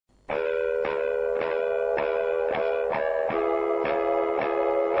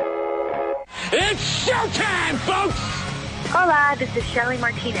It's showtime, folks! Hola, this is Shelly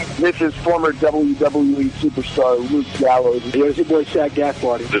Martinez. This is former WWE superstar Luke Gallows. Here's your boy Shaq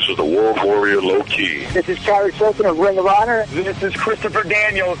Gasparty. This is the World Warrior Low Key. This is Carrie Fulton of Ring of Honor. This is Christopher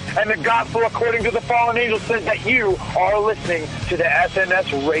Daniels, and the gospel according to the fallen angel says that you are listening to the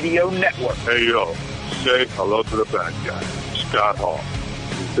SNS Radio Network. Hey, yo, say hello to the bad guy, Scott Hall.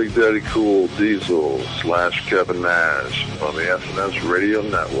 Big Daddy Cool Diesel / Kevin Nash on the SNS Radio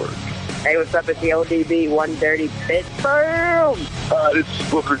Network. Hey, what's up? It's the ODB 130 Pittsburgh. This is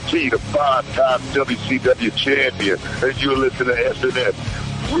Booker T, the 5-time WCW champion, and you're listening to SNS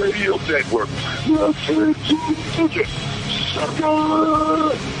Radio Network.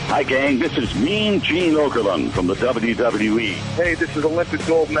 Hi, gang. This is Mean Gene Okerlund from the WWE. Hey, this is Olympic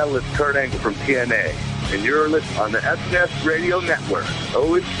gold medalist Kurt Angle from TNA, and you're listening on the SNS Radio Network.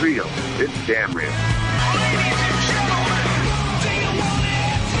 Oh, it's real. It's damn real.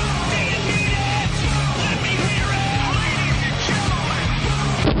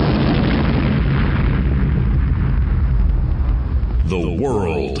 The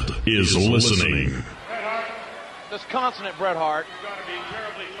world is listening. Bret Hart, disconsolate Bret Hart. You've got to be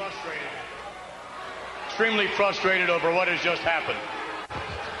terribly frustrated. Extremely frustrated over what has just happened.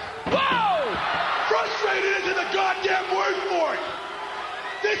 Whoa! Frustrated isn't the goddamn word for it.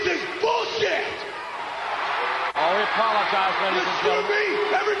 This is bullshit. Oh, we apologize, ladies and gentlemen.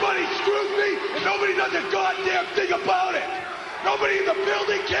 Me. Everybody screws me, and nobody does a goddamn thing about it. Nobody in the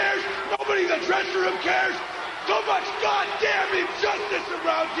building cares. Nobody in the dressing room cares. So much goddamn injustice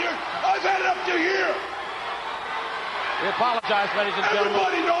around here. I've had it up to here. We apologize, ladies and gentlemen.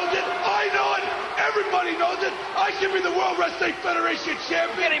 Everybody knows it. I know it. Everybody knows it. I should be the World Wrestling Federation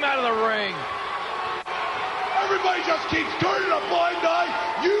champion. Get him out of the ring. Everybody just keeps turning a blind eye.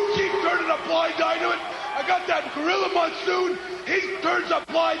 You keep turning a blind eye to it. I got that Gorilla Monsoon. He turns a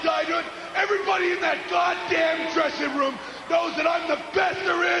blind eye to it. Everybody in that goddamn dressing room knows that I'm the best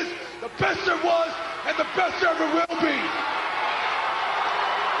there is, the best there was, and the best there ever will be.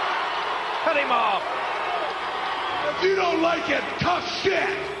 Cut him off. If you don't like it, tough shit.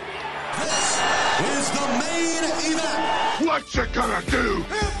 This is the main event. What you gonna do?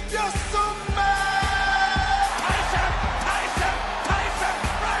 If you're so mad. Tyson,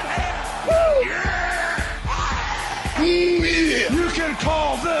 right hand. Woo! Yeah. You can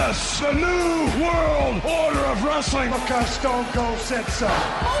call this the New World Order of Wrestling. Because Stone Cold said so.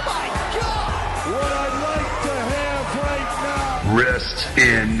 Oh my God! What I'd like to have right now. Rest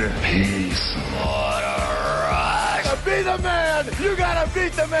in peace. What a rush! To be the man, you gotta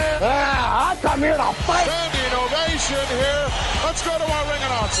beat the man. I come here to fight. Standing ovation here. Let's go to our ring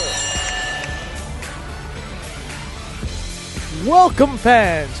announcer. Welcome,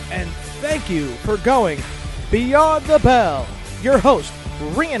 fans, and thank you for going Beyond the Bell. Your host,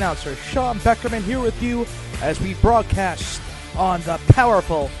 ring announcer Sean Beckerman, here with you as we broadcast on the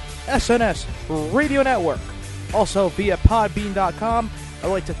powerful SNS Radio Network. Also via Podbean.com. I'd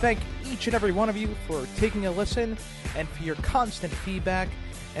like to thank each and every one of you for taking a listen and for your constant feedback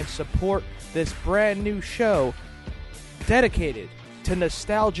and support this brand new show dedicated to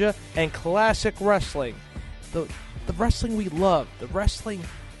nostalgia and classic wrestling. The wrestling we love, the wrestling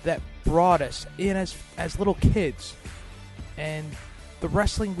that brought us in as little kids, and the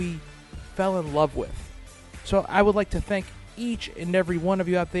wrestling we fell in love with. So I would like to thank each and every one of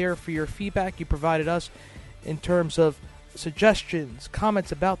you out there for your feedback you provided us in terms of suggestions,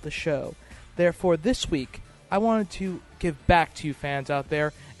 comments about the show. Therefore, this week, I wanted to give back to you fans out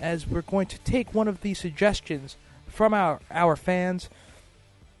there as we're going to take one of these suggestions from our fans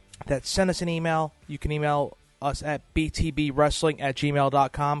that sent us an email. You can email us at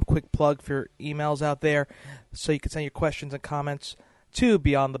btbwrestling@gmail.com. Quick plug for your emails out there, so you can send your questions and comments to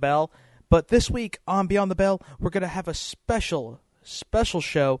Beyond the Bell. But this week on Beyond the Bell, we're going to have a special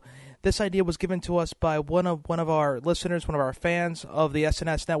show. This idea was given to us by one of our listeners, one of our fans of the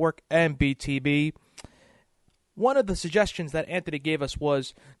SNS Network and BTB. One of the suggestions that Anthony gave us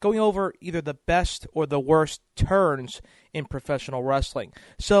was going over either the best or the worst turns in professional wrestling.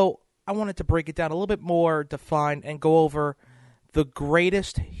 So I wanted to break it down a little bit more, define, and go over the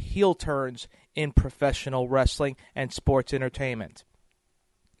greatest heel turns in professional wrestling and sports entertainment.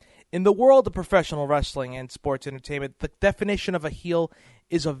 In the world of professional wrestling and sports entertainment, the definition of a heel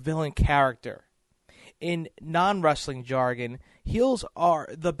is a villain character. In non-wrestling jargon, heels are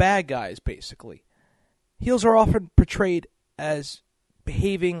the bad guys, basically. Heels are often portrayed as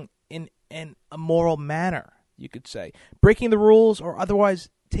behaving in an immoral manner, you could say, breaking the rules or otherwise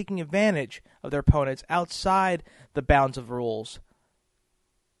taking advantage of their opponents outside the bounds of rules.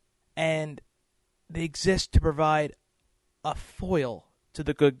 And they exist to provide a foil to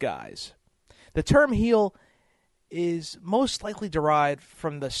the good guys. The term heel is most likely derived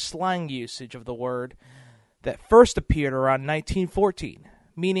from the slang usage of the word that first appeared around 1914,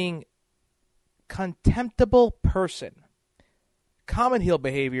 meaning contemptible person. Common heel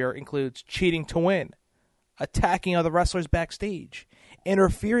behavior includes cheating to win, attacking other wrestlers backstage,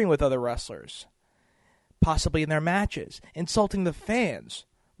 interfering with other wrestlers, possibly in their matches, insulting the fans,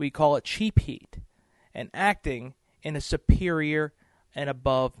 we call it cheap heat, and acting in a superior and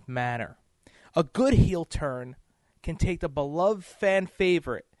above manner. A good heel turn can take the beloved fan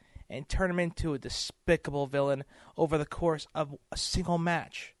favorite and turn him into a despicable villain over the course of a single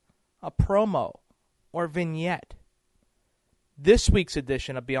match, a promo, or vignette. This week's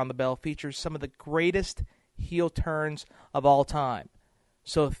edition of Beyond the Bell features some of the greatest heel turns of all time.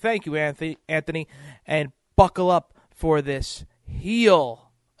 So thank you, Anthony, and buckle up for this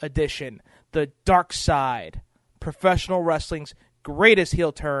heel edition, the dark side, professional wrestling's greatest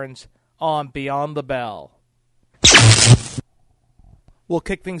heel turns on Beyond the Bell. We'll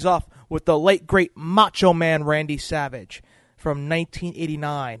kick things off with the late, great Macho Man Randy Savage from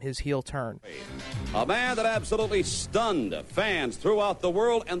 1989, his heel turn. A man that absolutely stunned fans throughout the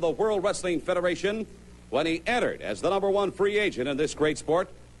world and the World Wrestling Federation when he entered as the #1 free agent in this great sport.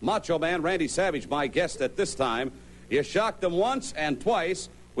 Macho Man Randy Savage, my guest at this time. You shocked them once and twice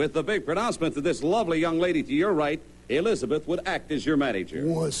with the big pronouncement that this lovely young lady to your right, Elizabeth, would act as your manager.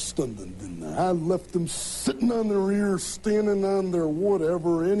 Boy, I stunned them, didn't I? I left them sitting on their ears, standing on their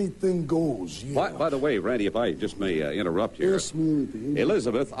whatever, anything goes. Yeah. By the way, Randy, if I just may interrupt here. Yes, me.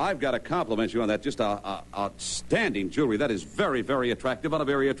 Elizabeth, I've got to compliment you on that. Just outstanding jewelry. That is very, very attractive on a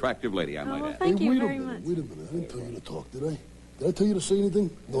very attractive lady, I might add. Thank you very much. Wait a minute. I didn't tell you to talk, did I? Did I tell you to say anything?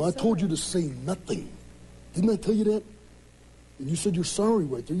 No, I told you to say nothing. Didn't I tell you that? And you said you're sorry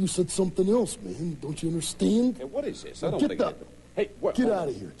right there. You said something else, man. Don't you understand? Hey, what is this? I don't think Hey, what? Get out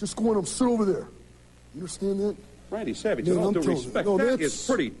of here. Just go on and sit over there. You understand that? Randy Savage, with all due respect, that is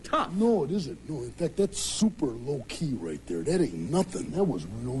pretty tough. No, it isn't. No, in fact, that's super low-key right there. That ain't nothing. That was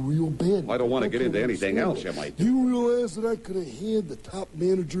real bad. Well, I don't want to get into anything else you might do. You realize that I could have had the top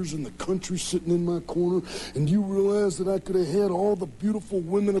managers in the country sitting in my corner? And you realize that I could have had all the beautiful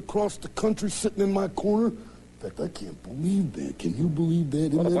women across the country sitting in my corner? In fact, I can't believe that. Can you believe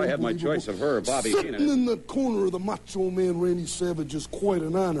that? Well, if I had my choice of her or Bobby Heenan... Sitting in the corner of the Macho Man Randy Savage is quite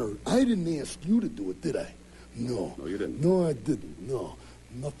an honor. I didn't ask you to do it, did I? No. No, you didn't. No, I didn't. No.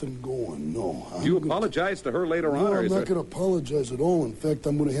 Nothing going. No. You apologize to her later on? No, I'm not going to apologize at all. In fact,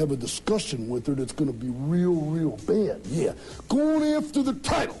 I'm going to have a discussion with her that's going to be real bad. Yeah. Going after the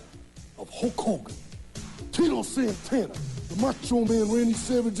title of Hulk Hogan, Tito Santana, the Macho Man Randy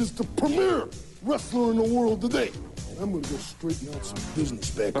Savage is the premier wrestler in the world today. And I'm going to go straighten out some business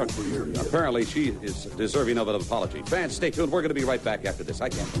back over here. Yeah. Apparently, she is deserving of an apology. Fans, stay tuned. We're going to be right back after this. I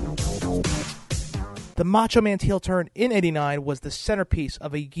can't. The Macho Man's heel turn in '89 was the centerpiece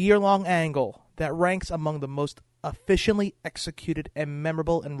of a year-long angle that ranks among the most efficiently executed and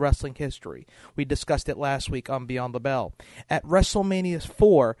memorable in wrestling history. We discussed it last week on Beyond the Bell. At WrestleMania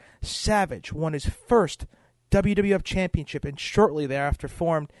 4, Savage won his first WWF Championship and shortly thereafter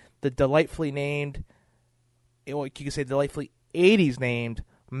formed the delightfully 80s named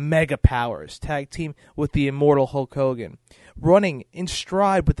Mega Powers tag team with the immortal Hulk Hogan. Running in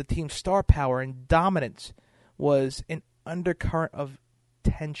stride with the team's star power and dominance was an undercurrent of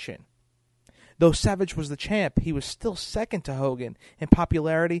tension. Though Savage was the champ, he was still second to Hogan in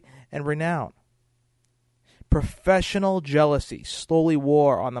popularity and renown. Professional jealousy slowly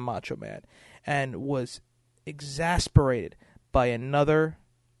wore on the Macho Man and was exasperated by another,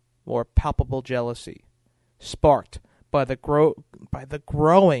 more palpable jealousy, sparked by the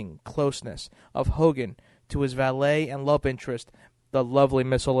growing closeness of Hogan to his valet and love interest, the lovely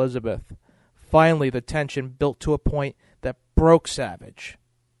Miss Elizabeth. Finally, the tension built to a point that broke Savage.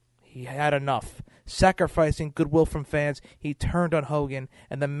 He had enough. Sacrificing goodwill from fans, he turned on Hogan,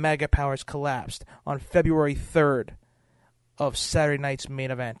 and the Mega Powers collapsed on February 3rd of Saturday night's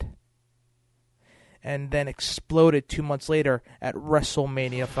main event, and then exploded 2 months later at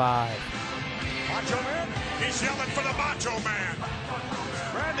WrestleMania 5. Macho Man? He's yelling for the Macho Man.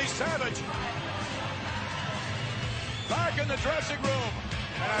 Randy Savage back in the dressing room.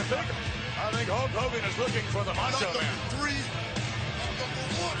 And I think Hulk Hogan is looking for the Macho Man. Number 3, number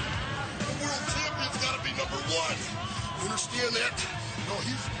 1. The world champion's got to be number 1. You understand that? No,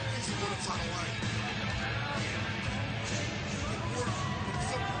 he's the one that's on the line.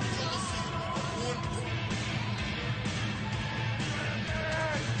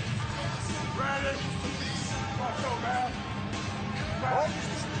 Randy, Macho Man.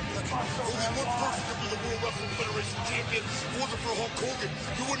 one person could be the World Wrestling Federation champion. If it wasn't for Hulk Hogan,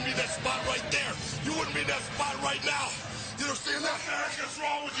 you wouldn't be in that spot right there. You wouldn't be in that spot right now. You understand that? What the heck is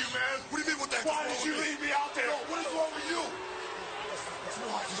wrong with you, man? What do you mean what the heck? Why did you leave me out there? What is wrong with you?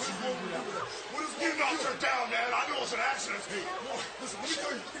 What is you knocked her down, man? I know it's an accident. Hey, listen, let me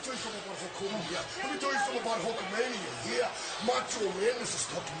tell you something about Hulk Hogan. Yeah. Let me tell you something about Hulkamania. Yeah. Macho Man, this is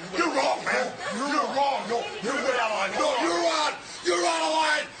talking to you. You're wrong, man. You're wrong. No, you're way out of line. No, you're out of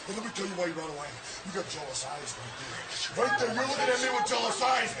line. And let me tell you why you're out of line. You got jealous eyes right there. Right there, you're looking at me with jealous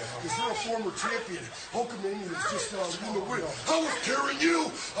eyes because you're a former champion. Hulkamania is just in the win. I was carrying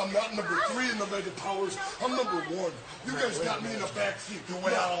you. I'm not number 3 in the Mega Powers. I'm number 1. You guys got me in the backseat. You're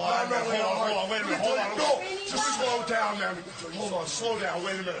way out of line, man. Hold on, wait a minute. Hold on. No, just slow down, man. Hold on, slow down.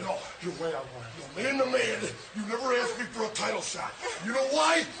 Wait a minute. No, you're way out of line. Man to man, you never asked me for a title shot. You know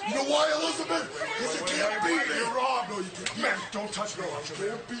why? You know why, Elizabeth? Because you can't beat me. You're wrong. No, you can't. Man, don't touch me. You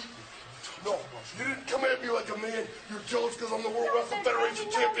can't beat me. No, you didn't come at me like a man. You're jealous because I'm the World Wrestling Federation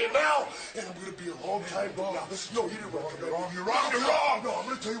champion now, and I'm going to be a long time from now. No, you didn't come at me. You're wrong. You're wrong. No, I'm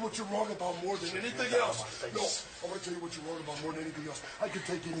going to tell you what you're wrong about more than anything else. No, I'm going to tell you what you're wrong about more than anything else. I can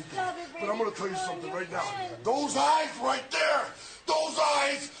take anything, but I'm going to tell you something right now. Those eyes right there, those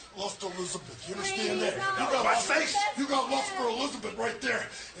eyes lost Elizabeth. You understand that? You got lust for Elizabeth right there.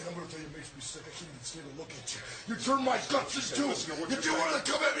 And I'm going to tell you, it makes me sick. I can't even stand to look at you. You turn my guts into. If you wanted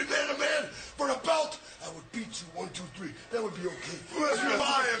to come at me man to man for the belt, I would beat you 1, 2, 3. That would be okay. Let's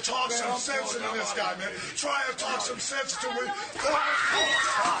try and talk some sense into this guy, man. Try and talk some sense to me. Oh,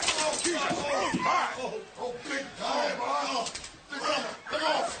 Jesus. Oh, big time. Big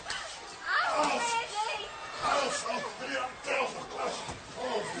off.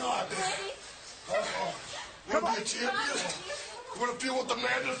 Oh, God. You want to be a champion? You want to feel what the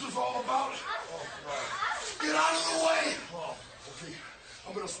madness is all about? Get out of the way. Okay.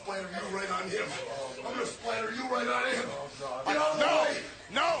 I'm going to splatter you right on him. I'm going to splatter you right on him. Get out of the way.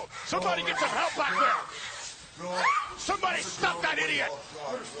 No. Somebody get some help back there. No. Somebody stop that idiot.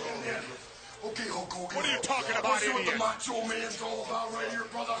 Understand that? Okay, Hulk Hogan. What are you talking about, idiot? What the idiot? Macho Man's all about right here,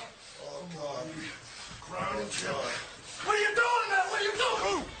 brother. Oh, God. Crown and chip. What are you doing, man? What are you doing?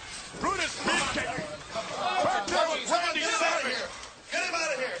 Who? Brutus Beefcake. Back there with Randy Savage. Get him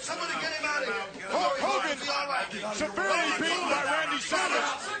out of here. Somebody get him out of here. Hulk Hogan severely beaten by Randy Savage.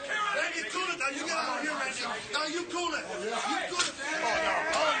 Randy, cool it. Now you get out of here, Randy. Now you cool it. You cool it.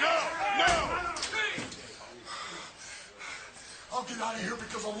 Oh, no. I'll get out of here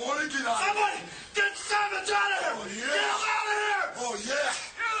because I want to get out of here. Somebody get Savage out of here. Oh, yeah. Get him out of here. Oh, yeah.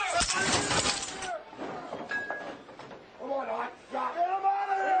 Come on, hot shot. Get him out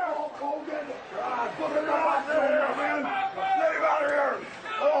of here. Hulk Hogan. God, put him out of here, man. Get him out of here.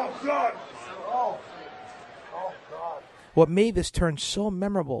 Oh, God. Oh, God. What made this turn so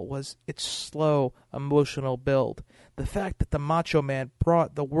memorable was its slow, emotional build. The fact that the Macho Man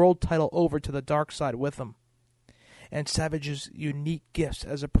brought the world title over to the dark side with him. And Savage's unique gifts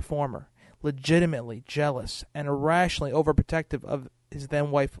as a performer, legitimately jealous and irrationally overprotective of his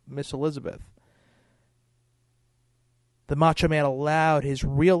then-wife, Miss Elizabeth. The Macho Man allowed his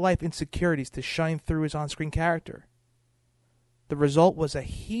real-life insecurities to shine through his on-screen character. The result was a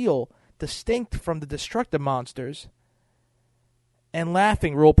heel distinct from the destructive monsters and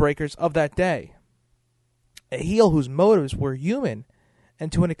laughing rule breakers of that day. A heel whose motives were human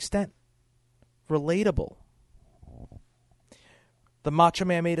and to an extent relatable. The Macho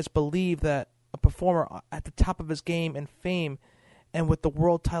Man made us believe that a performer at the top of his game and fame and with the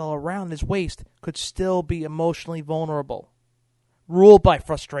world title around his waist could still be emotionally vulnerable, ruled by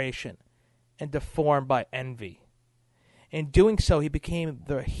frustration, and deformed by envy. In doing so, he became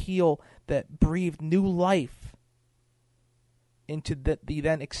the heel that breathed new life into the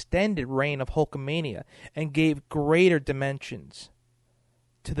then extended reign of Hulkamania and gave greater dimensions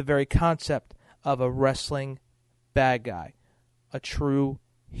to the very concept of a wrestling bad guy. A true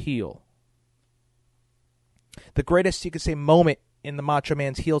heel. The greatest, you could say, moment in the Macho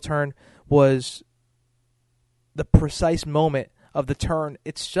Man's heel turn was the precise moment of the turn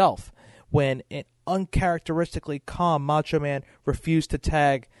itself, when an uncharacteristically calm Macho Man refused to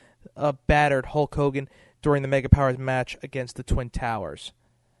tag a battered Hulk Hogan during the Mega Powers match against the Twin Towers.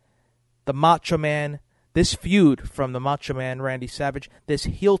 The Macho Man, this feud from the Macho Man Randy Savage, this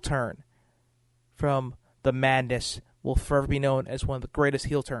heel turn from the Madness, will forever be known as one of the greatest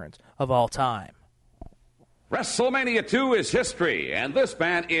heel turns of all time. WrestleMania 2 is history, and this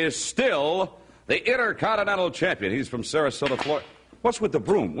man is still the Intercontinental Champion. He's from Sarasota, Florida. What's with the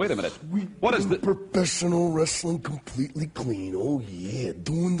broom? Wait a minute. What is the... Professional wrestling completely clean. Oh, yeah.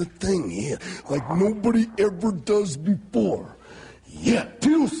 Doing the thing, yeah. Like nobody ever does before. Yeah,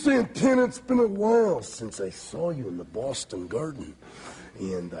 Tito Santana, it's been a while since I saw you in the Boston Garden.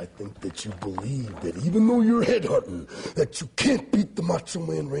 And I think that you believe that even though you're headhunting, that you can't beat the Macho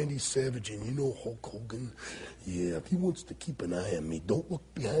Man Randy Savage. And you know Hulk Hogan? Yeah, if he wants to keep an eye on me, don't look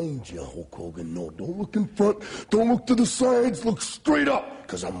behind you, Hulk Hogan. No, don't look in front. Don't look to the sides. Look straight up,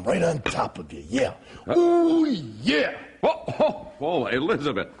 because I'm right on top of you. Yeah. Oh, yeah. Oh,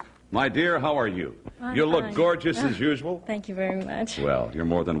 Elizabeth. My dear, how are you? You look gorgeous as usual. Thank you very much. Well, you're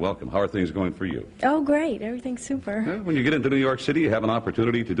more than welcome. How are things going for you? Oh, great. Everything's super. Well, when you get into New York City, you have an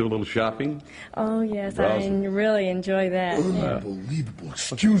opportunity to do a little shopping? Oh, yes. Browsing. I really enjoy that. Unbelievable. Yeah.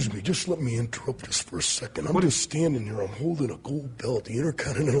 Excuse me. Just let me interrupt this for a second. I'm just standing here. I'm holding a gold belt, the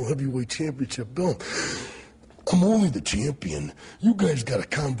Intercontinental Heavyweight Championship belt. I'm only the champion. You guys got a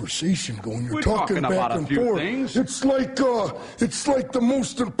conversation going. You're talking back and forth. Things. It's like the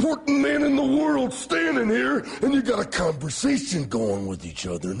most important man in the world standing here, and you got a conversation going with each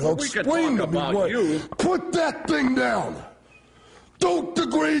other. Now explain to me why. Put that thing down. Don't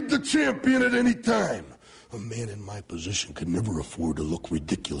degrade the champion at any time. A man in my position could never afford to look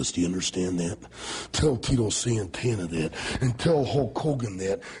ridiculous. Do you understand that? Tell Tito Santana that, and tell Hulk Hogan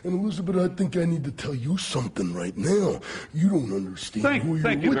that. And Elizabeth, I think I need to tell you something right now. You don't understand who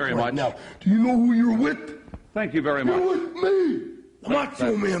you're with right now. Do you know who you're with? Thank you very much. You're with me,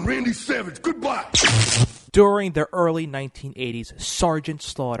 Macho Man Randy Savage. Goodbye. During the early 1980s, Sergeant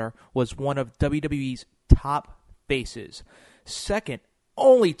Slaughter was one of WWE's top faces. Second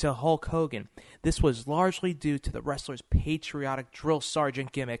only to Hulk Hogan. This was largely due to the wrestler's patriotic drill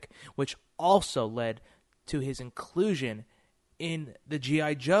sergeant gimmick, which also led to his inclusion in the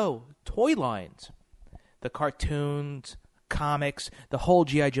G.I. Joe toy lines, the cartoons, comics, the whole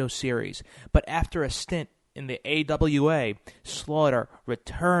G.I. Joe series. But after a stint in the AWA, Slaughter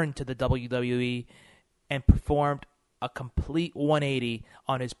returned to the WWE and performed a complete 180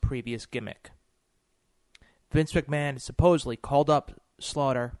 on his previous gimmick. Vince McMahon supposedly called up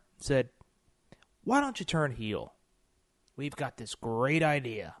Slaughter, said, "Why don't you turn heel? We've got this great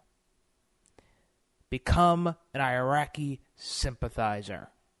idea. Become an Iraqi sympathizer."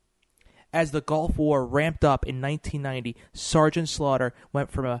 As the Gulf War ramped up in 1990, Sergeant Slaughter went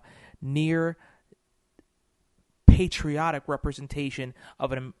from a near patriotic representation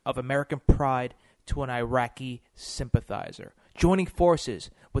of American pride to an Iraqi sympathizer, joining forces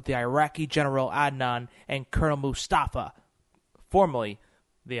with the Iraqi General Adnan and Colonel Mustafa, formerly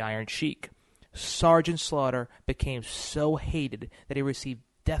the Iron Sheik. Sergeant Slaughter became so hated that he received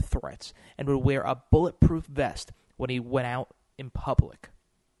death threats and would wear a bulletproof vest when he went out in public.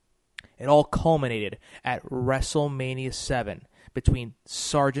 It all culminated at WrestleMania 7 between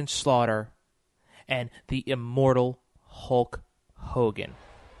Sergeant Slaughter and the immortal Hulk Hogan.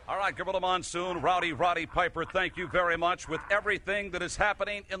 All right, Gorilla Monsoon, Rowdy Roddy Piper, thank you very much. With everything that is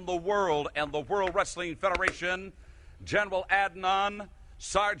happening in the world and the World Wrestling Federation, General Adnan,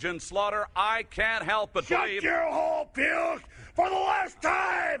 Sergeant Slaughter, I can't help but believe... Shut your hole, puke! For the last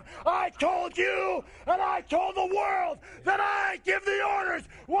time, I told you and I told the world that I give the orders.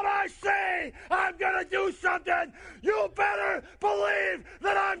 When I say I'm going to do something, you better believe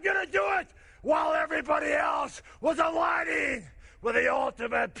that I'm going to do it, while everybody else was aligning with the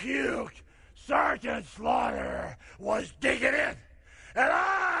ultimate puke. Sergeant Slaughter was digging in. And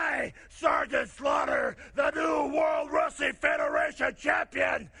I, Sergeant Slaughter, the new World Wrestling Federation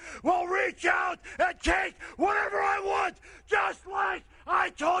champion, will reach out and take whatever I want, just like I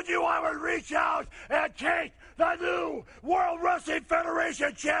told you I would reach out and take the new World Wrestling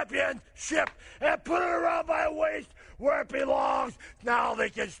Federation championship and put it around my waist where it belongs. Now they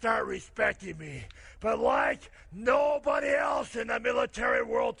can start respecting me. But like nobody else in the military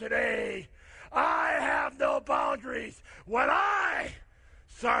world today, I have no boundaries. When I,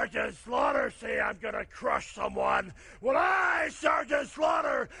 Sergeant Slaughter, say I'm going to crush someone, when I, Sergeant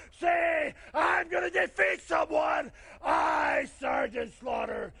Slaughter, say I'm going to defeat someone, I, Sergeant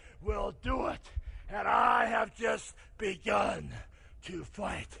Slaughter, will do it. And I have just begun to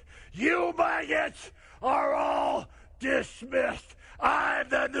fight. You maggots are all dismissed. I'm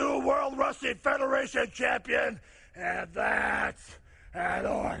the new World Wrestling Federation champion, and that's an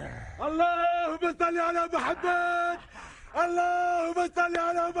order. اللهم صل على محمد اللهم صل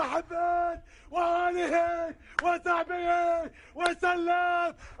على محمد وآله وصحبه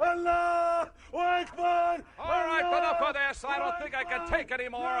وسلم الله أكبر. All right, enough of this. I don't think I can take any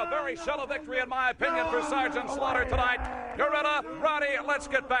more. A very shallow victory, in my opinion, for Sergeant Slaughter tonight. Gorilla, Roddy, let's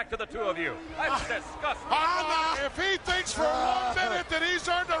get back to the two of you. Let's discuss. If he thinks for 1 minute that he's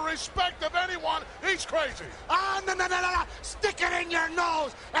earned the respect of anyone, he's crazy. No. Stick it in your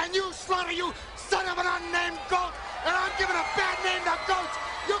nose. And you, Slaughter, you son of an unnamed goat, and I'm giving a bad name to goats.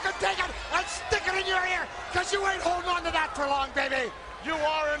 You can take it and stick it in your ear, because you ain't holding on to that for long, baby. You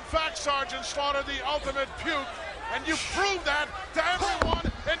are, in fact, Sergeant Slaughter, the ultimate puke, and you proved that to everyone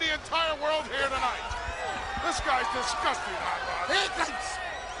in the entire world here tonight. This guy's disgusting, Hot Rod.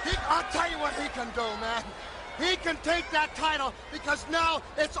 I'll tell you what he can do, man. He can take that title because now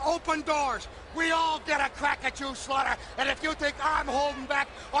it's open doors. We all get a crack at you, Slaughter, and if you think I'm holding back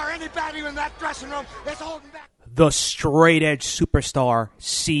or anybody in that dressing room is holding back... The straight-edge superstar,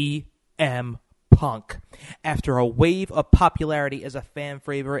 CM Punk. After a wave of popularity as a fan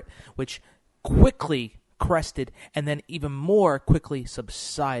favorite, which quickly crested and then even more quickly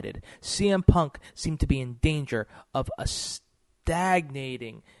subsided, CM Punk seemed to be in danger of a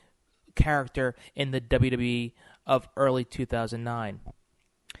stagnating character in the WWE of early 2009.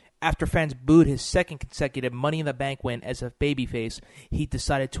 After fans booed his second consecutive Money in the Bank win as a babyface, he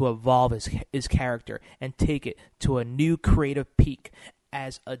decided to evolve his character and take it to a new creative peak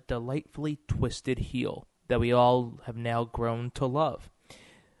as a delightfully twisted heel that we all have now grown to love.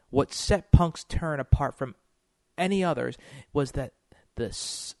 What set Punk's turn apart from any others was that the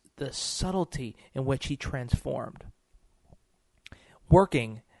subtlety in which he transformed.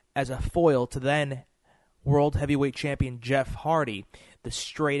 Working as a foil to then World Heavyweight Champion Jeff Hardy, the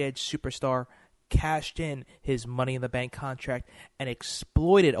straight-edge superstar cashed in his Money in the Bank contract and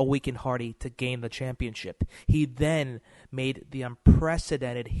exploited a weakened Hardy to gain the championship. He then made the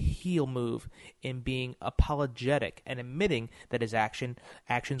unprecedented heel move in being apologetic and admitting that his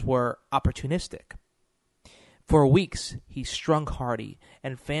actions were opportunistic. For weeks, he strung Hardy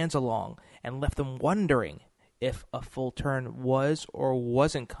and fans along and left them wondering if a full turn was or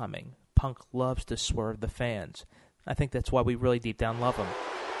wasn't coming. Punk loves to swerve the fans. I think that's why we really deep down love him.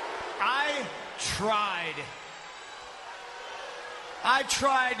 I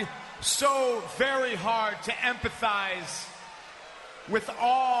tried so very hard to empathize with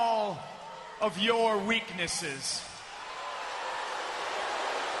all of your weaknesses.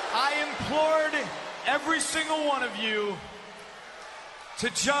 I implored every single one of you to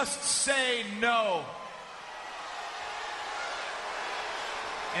just say no.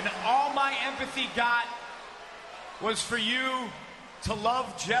 And all my empathy got was for you to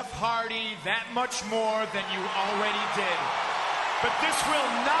love Jeff Hardy that much more than you already did. But this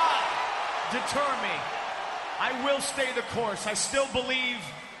will not deter me. I will stay the course. I still believe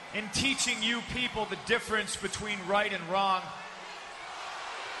in teaching you people the difference between right and wrong.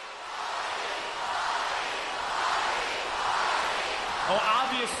 Oh,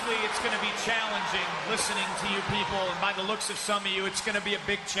 obviously it's going to be challenging listening to you people, and by the looks of some of you, it's going to be a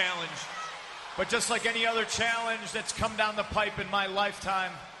big challenge. But just like any other challenge that's come down the pipe in my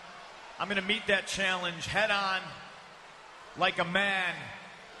lifetime, I'm going to meet that challenge head on, like a man,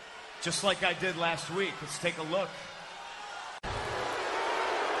 just like I did last week. Let's take a look.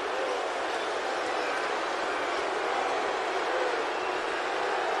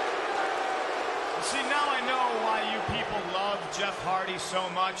 See, now I know why you people love Jeff Hardy so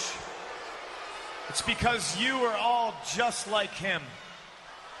much. It's because you are all just like him.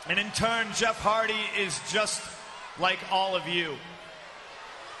 And in turn, Jeff Hardy is just like all of you.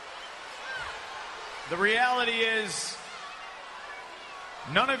 The reality is,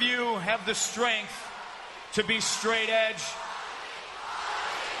 none of you have the strength to be straight edge.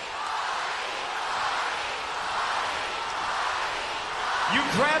 You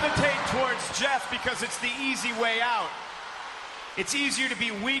gravitate towards Jeff because it's the easy way out. It's easier to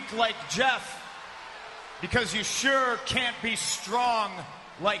be weak like Jeff because you sure can't be strong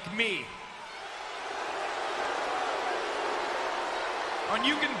like me. And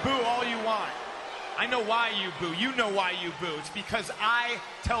you can boo all you want. I know why you boo. You know why you boo. It's because I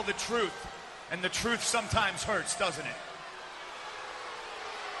tell the truth. And the truth sometimes hurts, doesn't it?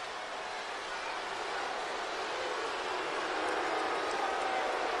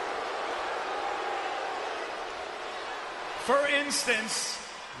 For instance,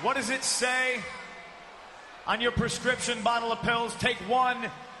 what does it say on your prescription bottle of pills? Take one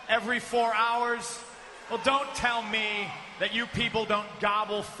every 4 hours. Well, don't tell me that you people don't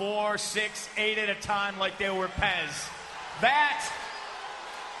gobble 4, 6, 8 at a time like they were Pez. That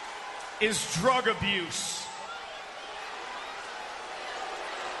is drug abuse.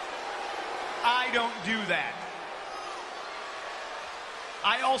 I don't do that.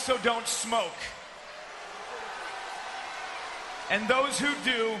 I also don't smoke. And those who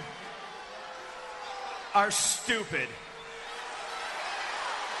do are stupid.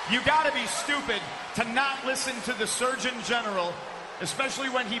 You gotta be stupid to not listen to the Surgeon General, especially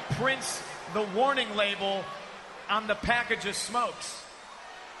when he prints the warning label on the package of smokes.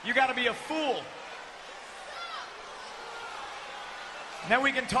 You gotta be a fool Then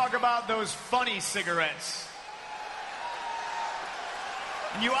we can talk about those funny cigarettes.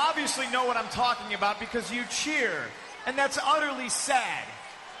 And you obviously know what I'm talking about because you cheer. And that's utterly sad.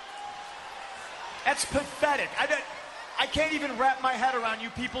 That's pathetic. I can't even wrap my head around you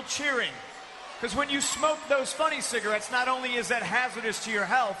people cheering. Because when you smoke those funny cigarettes, not only is that hazardous to your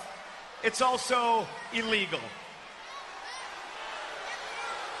health, it's also illegal.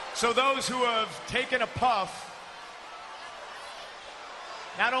 So those who have taken a puff,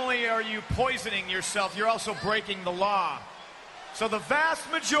 not only are you poisoning yourself, you're also breaking the law. So the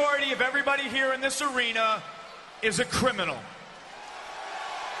vast majority of everybody here in this arena is a criminal.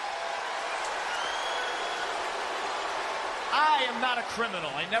 I am not a criminal.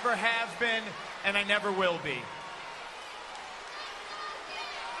 I never have been, and I never will be.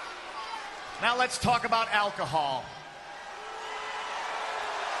 Now let's talk about alcohol.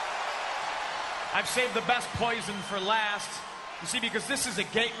 I've saved the best poison for last. You see, because this is a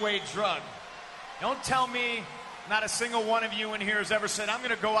gateway drug. Don't tell me not a single one of you in here has ever said, I'm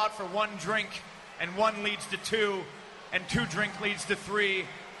going to go out for one drink, and one leads to two, and two drink leads to three,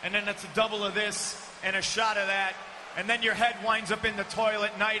 and then it's a double of this and a shot of that, and then your head winds up in the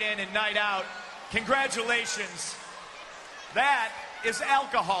toilet night in and night out. Congratulations. That is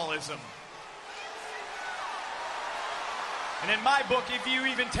alcoholism. And in my book, if you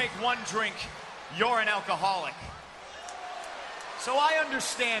even take one drink, you're an alcoholic. So I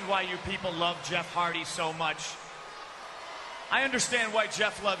understand why you people love Jeff Hardy so much. I understand why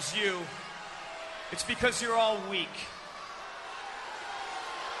Jeff loves you. It's because you're all weak.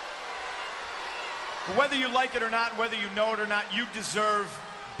 But whether you like it or not, whether you know it or not, you deserve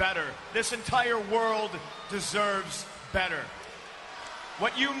better. This entire world deserves better.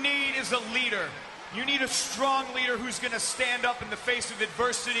 What you need is a leader. You need a strong leader who's going to stand up in the face of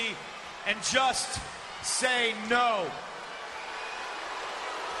adversity and just say no.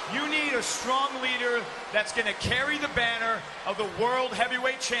 You need a strong leader that's going to carry the banner of the World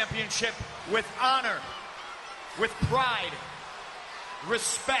Heavyweight Championship with honor, with pride,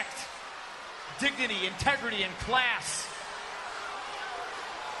 respect, dignity, integrity, and class.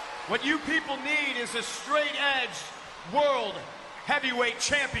 What you people need is a straight-edge World Heavyweight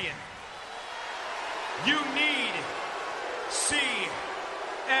Champion. You need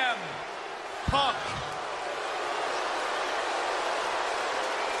CM Punk.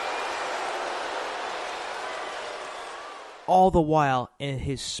 All the while, in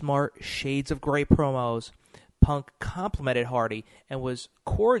his smart shades of gray promos, Punk complimented Hardy and was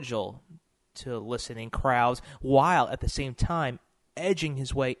cordial to listening crowds, while at the same time edging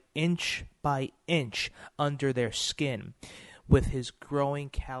his way inch by inch under their skin with his growing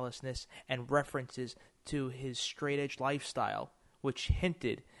callousness and references to his straight-edge lifestyle, which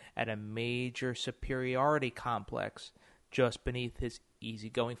hinted at a major superiority complex just beneath his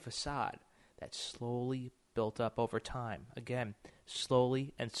easygoing facade that slowly built up over time. Again,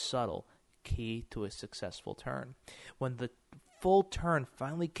 slowly and subtle, key to a successful turn. When the full turn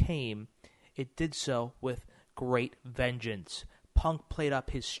finally came, it did so with great vengeance. Punk played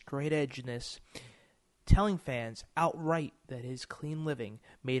up his straight-edgeness, telling fans outright that his clean living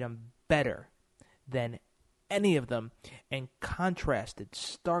made him better than any of them, and contrasted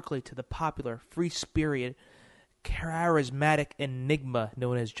starkly to the popular, free-spirited, charismatic enigma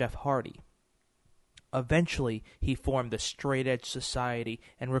known as Jeff Hardy. Eventually, he formed the Straight Edge Society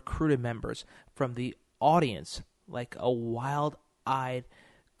and recruited members from the audience like a wild-eyed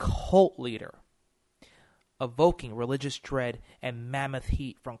cult leader, evoking religious dread and mammoth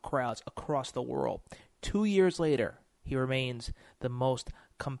heat from crowds across the world. 2 years later, he remains the most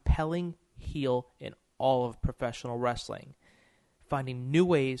compelling heel in all of professional wrestling, finding new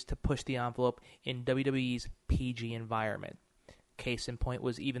ways to push the envelope in WWE's PG environment. Case in point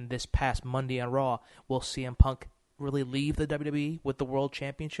was even this past Monday on Raw. Will CM Punk really leave the WWE with the World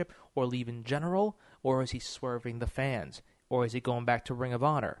Championship, or leave in general? Or is he swerving the fans? Or is he going back to Ring of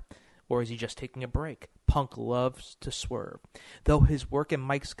Honor? Or is he just taking a break? Punk loves to swerve. Though his work and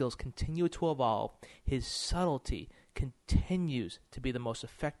mic skills continue to evolve, his subtlety continues to be the most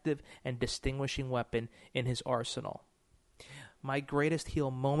effective and distinguishing weapon in his arsenal. My greatest heel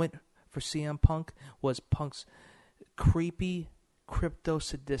moment for CM Punk was Punk's creepy,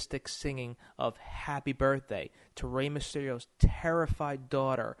 crypto-sadistic singing of Happy Birthday to Rey Mysterio's terrified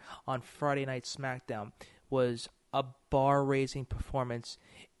daughter on Friday Night SmackDown. Was a bar-raising performance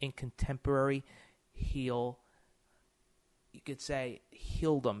in contemporary heel, you could say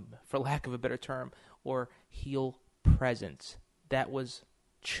heeldom, for lack of a better term, or heel presence. That was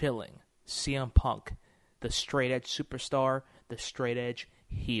chilling. CM Punk, the straight-edge superstar, the straight-edge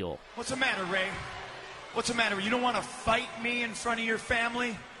heel. What's the matter, Ray? What's the matter? You don't want to fight me in front of your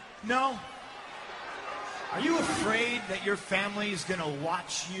family? No? Are you afraid that your family is going to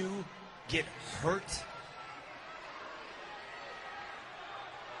watch you get hurt?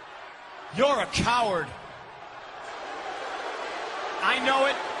 You're a coward. I know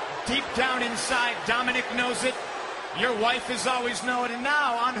it. Deep down inside, Dominic knows it. Your wife has always known it. And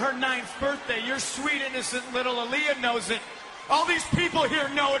now, on her 9th birthday, your sweet, innocent little Aaliyah knows it. All these people here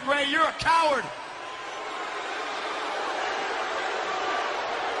know it, Ray. You're a coward.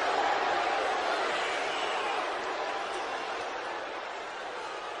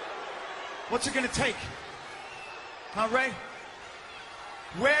 What's it going to take? Huh, Ray?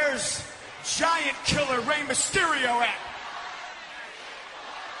 Where's Giant Killer Rey Mysterio at?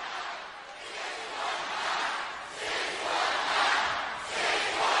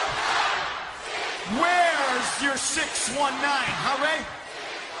 Where's your 619, huh, Ray?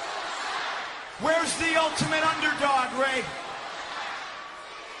 Where's the ultimate underdog, Ray?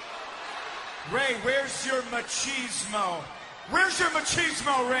 Ray, where's your machismo? Where's your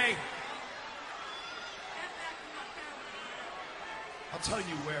machismo, Ray? I'll tell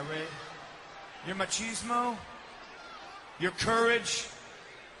you where, Ray. Your machismo, your courage,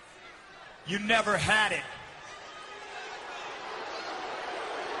 you never had it.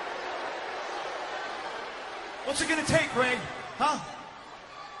 What's it gonna take, Ray? Huh?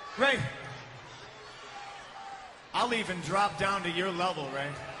 Ray, I'll even drop down to your level, Ray.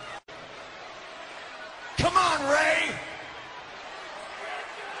 Come on, Ray!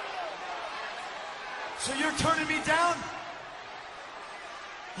 So you're turning me down?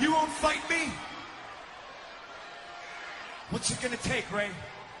 You won't fight me? What's it gonna take, Ray?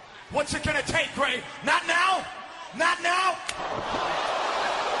 What's it gonna take, Ray? Not now? Not now?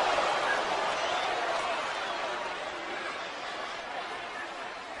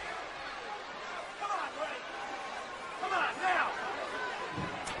 Come on, Ray. Come on, now.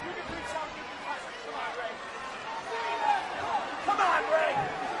 You can bring something. Come on, Ray. Come on, Ray.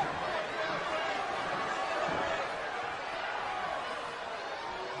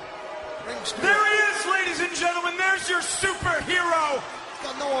 There he is, ladies and gentlemen. There's your superhero. He's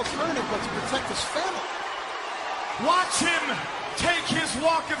got no alternative but to protect his family. Watch him take his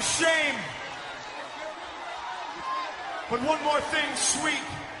walk of shame. But one more thing, sweet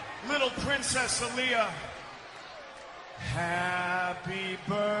little Princess Aaliyah. Happy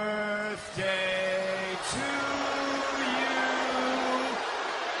birthday to you.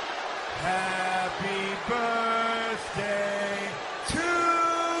 Happy birthday to you.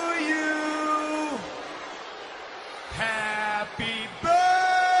 Happy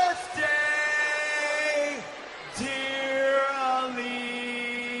birthday, dear Aaliyah.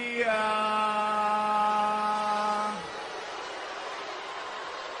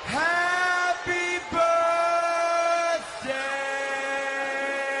 Happy birthday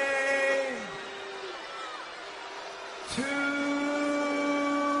to you.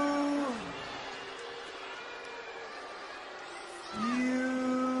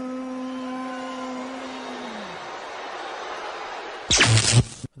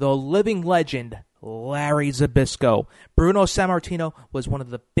 The living legend, Larry Zbyszko. Bruno Sammartino was one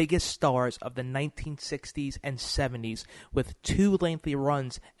of the biggest stars of the 1960s and 70s, with 2 lengthy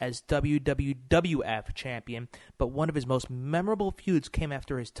runs as WWF champion, but one of his most memorable feuds came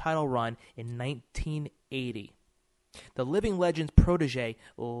after his title run in 1980. The living legend's protege,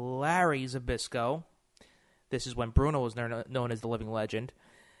 Larry Zbyszko, this is when Bruno was known as the living legend,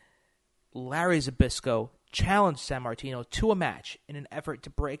 Larry Zbyszko challenged Sammartino to a match in an effort to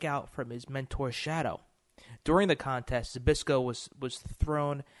break out from his mentor's shadow. During the contest, Zbyszko was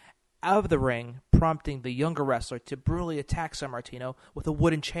thrown out of the ring, prompting the younger wrestler to brutally attack Sammartino with a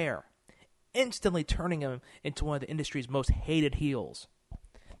wooden chair, instantly turning him into one of the industry's most hated heels.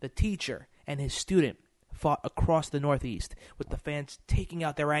 The teacher and his student fought across the Northeast, with the fans taking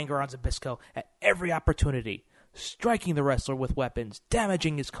out their anger on Zbyszko at every opportunity, striking the wrestler with weapons,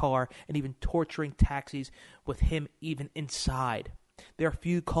 damaging his car, and even torturing taxis with him even inside. Their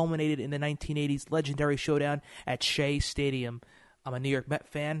feud culminated in the 1980s legendary showdown at Shea Stadium. I'm a New York Met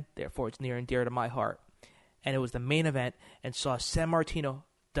fan, therefore it's near and dear to my heart. And it was the main event and saw Sammartino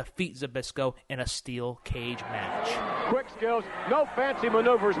defeat Zbyszko in a steel cage match. Quick skills, no fancy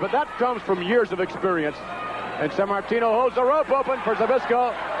maneuvers, but that comes from years of experience. And Sammartino holds the rope open for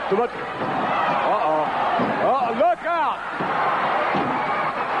Zbyszko. Look out!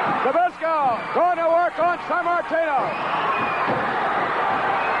 Zbyszko going to work on Sammartino.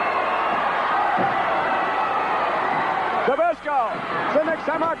 Zbyszko sending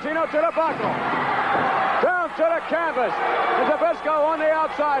Sammartino to the buckle. Down to the canvas. And Zbyszko on the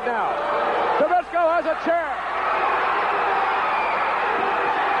outside now. Zbyszko Zbyszko has a chair.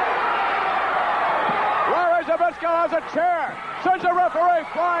 Larry Zbyszko has a chair. Sends the referee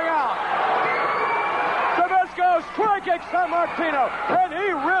flying out. Zbyszko striking Sammartino, and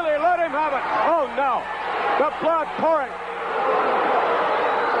he really let him have it. Oh, no. The blood pouring.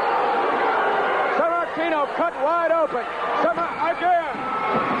 Sammartino cut wide open. Again.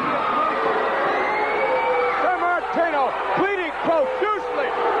 Sammartino bleeding profusely.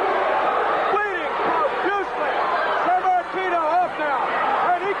 Sammartino up now.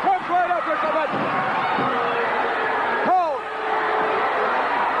 And he comes right up with Zbyszko. Hold.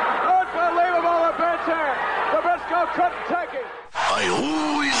 Unbelievable events here. Zbyszko couldn't take it. I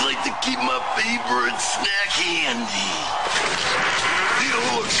always like to keep my favorite snack handy. Need a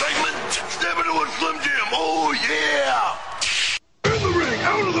little excitement? Step into a Slim Jim. Oh, yeah. In the ring,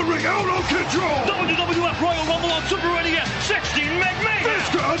 out of the ring, out of control. WWF Royal Rumble on Super NES 16 McMahon. This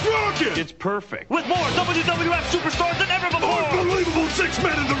guy's rocking. It's perfect. With more WWF superstars than ever before. Unbelievable 6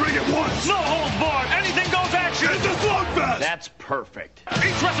 men in the ring at once. No holds barred. Anything goes action. It's a slugfest. That's perfect.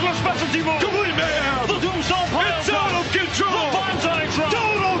 Each wrestler's specialty move. Complete mayhem. The Tombstone Pile. It's out of control. The Bonsai Drop.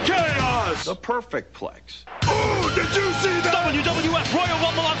 Total chaos. The perfect plex. Oh, did you see that? WWF Royal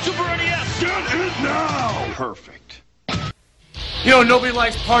Rumble on Super NES. Get it now. Perfect. You know, nobody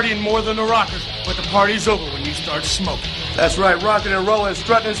likes partying more than the Rockers, but the party's over when you start smoking. That's right, rocking and rolling,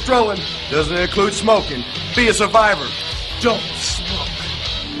 strutting and strolling doesn't include smoking. Be a survivor. Don't smoke.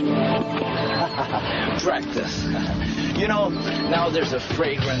 Practice. You know, now there's a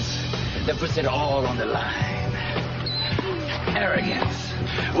fragrance that puts it all on the line. Arrogance.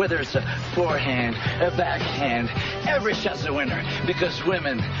 Whether it's a forehand, a backhand, every shot's a winner because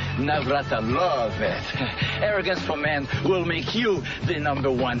women, Navrata, love it. Arrogance for men will make you the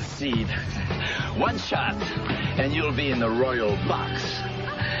 #1 seed. One shot, and you'll be in the royal box.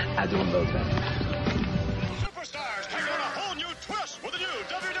 I don't know that. Superstars take on a whole new twist with the new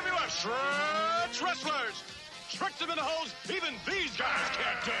WWF Stretch Wrestlers. Stretch them in the hose even these guys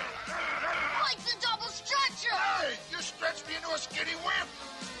can't do. Like the double stretcher! Hey, you stretched me into a skinny wimp.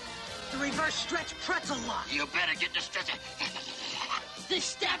 The reverse stretch pretzel lock. You better get the stretcher. The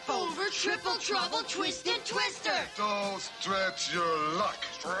step over triple trouble twisted twister. Don't stretch your luck.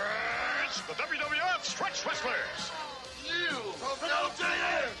 Stretch the WWF Stretch Wrestlers. You from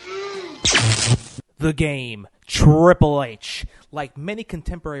LJN. The Game, Triple H. Like many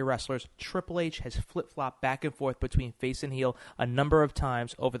contemporary wrestlers, Triple H has flip-flopped back and forth between face and heel a number of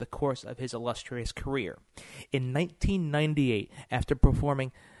times over the course of his illustrious career. In 1998, after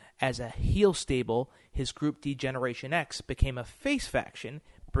performing as a heel stable, his group D-Generation X became a face faction,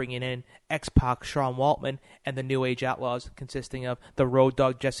 bringing in X-Pac, Sean Waltman, and the New Age Outlaws, consisting of the Road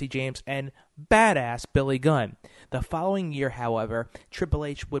Dogg Jesse James and badass Billy Gunn. The following year, however, Triple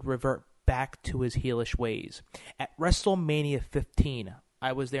H would revert back to his heelish ways. At WrestleMania 15,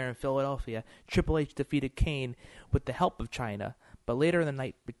 I was there in Philadelphia, Triple H defeated Kane with the help of Chyna, but later in the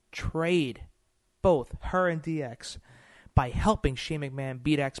night betrayed both her and DX by helping Shane McMahon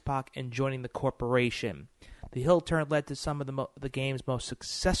beat X-Pac and joining the corporation. The heel turn led to some of the game's most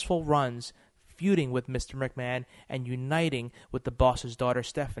successful runs, feuding with Mr. McMahon and uniting with the boss's daughter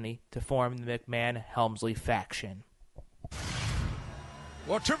Stephanie to form the McMahon-Helmsley faction.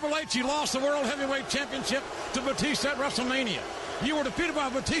 Well, Triple H, he lost the World Heavyweight Championship to Batista at WrestleMania. You were defeated by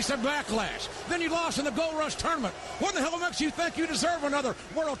Batista at Backlash. Then you lost in the Gold Rush tournament. What the hell makes you think you deserve another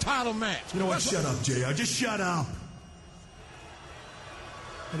world title match? You know what? Shut up, JR. Just shut up.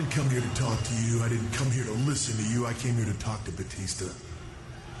 I didn't come here to talk to you. I didn't come here to listen to you. I came here to talk to Batista.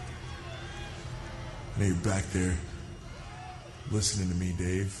 I know you're back there listening to me,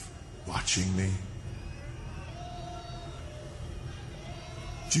 Dave, watching me.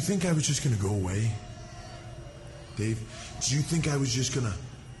 Did you think I was just going to go away? Dave, did you think I was just going to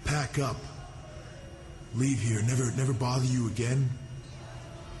pack up, leave here, never bother you again?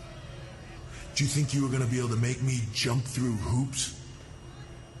 Do you think you were going to be able to make me jump through hoops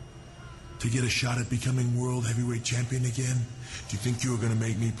to get a shot at becoming World Heavyweight Champion again? Do you think you were going to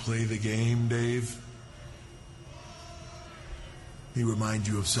make me play the game, Dave? Let me remind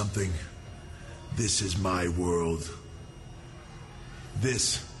you of something. This is my world.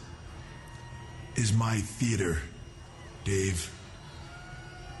 This is my theater, Dave.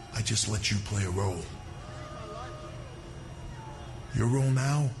 I just let you play a role. Your role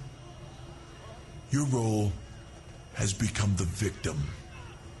now? Your role has become the victim.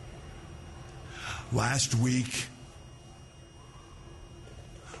 Last week,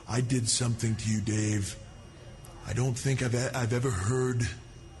 I did something to you, Dave, I don't think I've ever heard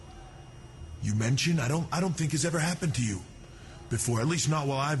you mention. I don't think it's ever happened to you before, at least not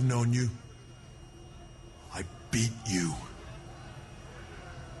while I've known you. beat you.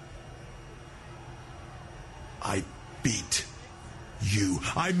 I beat you.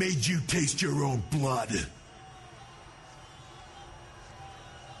 I made you taste your own blood.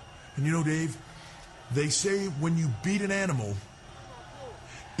 And you know, Dave, they say when you beat an animal,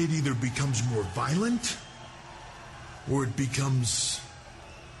 it either becomes more violent or it becomes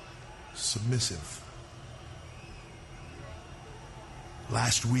submissive.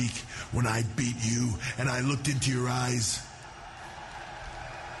 Last week, when I beat you and I looked into your eyes,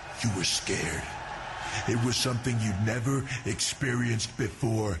 you were scared. It was something you'd never experienced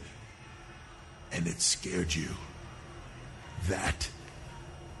before, and it scared you. That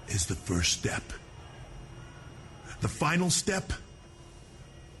is the first step. The final step?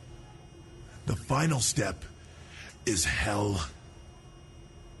 The final step is hell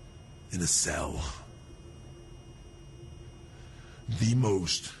in a cell. The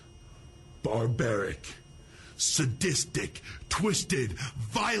most barbaric, sadistic, twisted,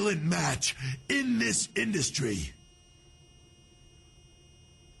 violent match in this industry.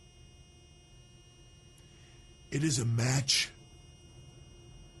 It is a match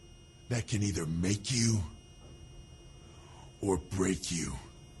that can either make you or break you.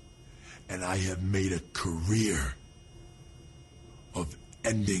 And I have made a career of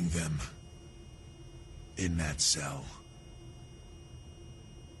ending them in that cell.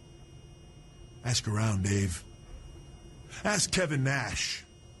 Ask around, Dave. Ask Kevin Nash.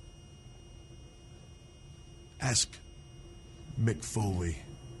 Ask Mick Foley.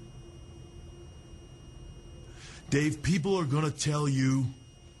 Dave, people are going to tell you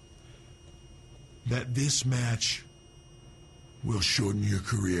that this match will shorten your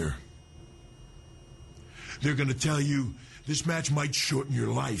career. They're going to tell you this match might shorten your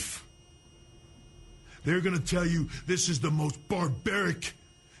life. They're going to tell you this is the most barbaric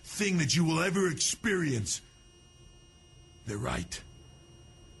thing that you will ever experience. They're right.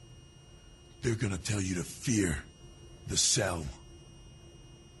 They're going to tell you to fear the cell.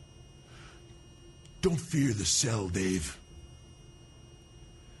 Don't fear the cell, Dave.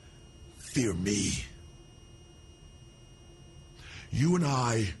 Fear me. You and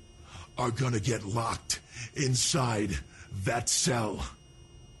I are going to get locked inside that cell.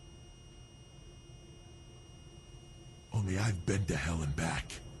 Only I've been to hell and back.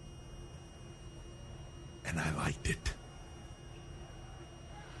 And I liked it.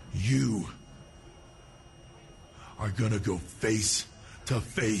 You are gonna go face to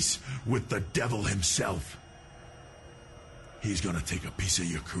face with the devil himself. He's gonna take a piece of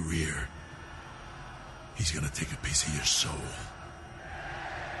your career. He's gonna take a piece of your soul.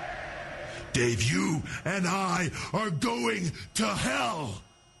 Dave, you and I are going to hell.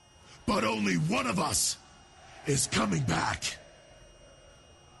 But only one of us is coming back.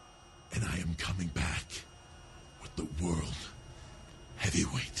 And I am coming back with the World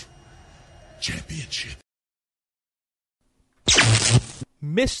Heavyweight Championship.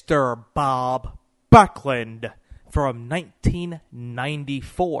 Mr. Bob Backlund from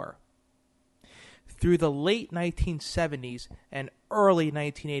 1994. Through the late 1970s and early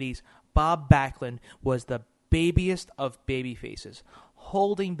 1980s, Bob Backlund was the babiest of babyfaces,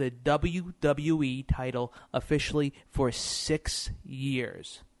 holding the WWE title officially for 6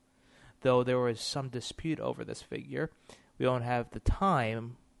 years. Though there was some dispute over this figure, we don't have the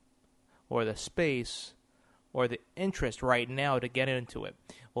time or the space or the interest right now to get into it.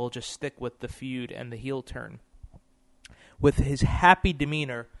 We'll just stick with the feud and the heel turn. With his happy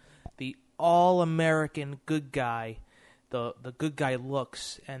demeanor, the all-American good guy, the good guy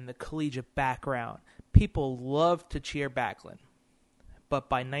looks, and the collegiate background, people loved to cheer Backlund. But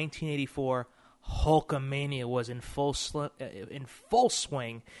by 1984, Hulkamania was in full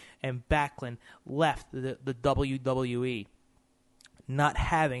swing, and Backlund left the WWE, not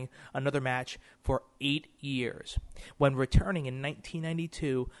having another match for 8 years. When returning in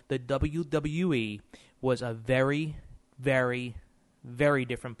 1992, the WWE was a very, very, very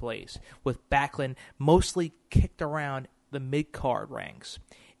different place, with Backlund mostly kicked around the mid-card ranks.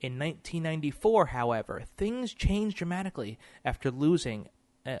 In 1994, however, things changed dramatically after losing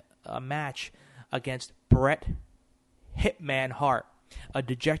a match against Bret Hitman Hart. A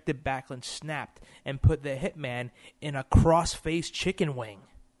dejected Backlund snapped and put the Hitman in a cross-faced chicken wing,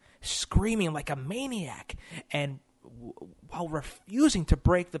 screaming like a maniac, and while refusing to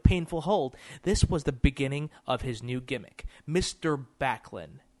break the painful hold. This was the beginning of his new gimmick, Mr.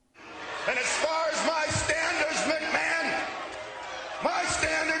 Backlund. And as far as my standards, McMahon, my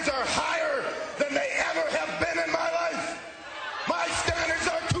standards are higher than they ever have been in my life. My standards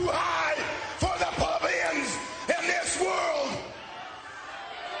are too high for the plebeians in this world.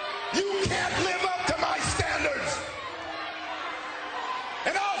 You can't live up to my standards.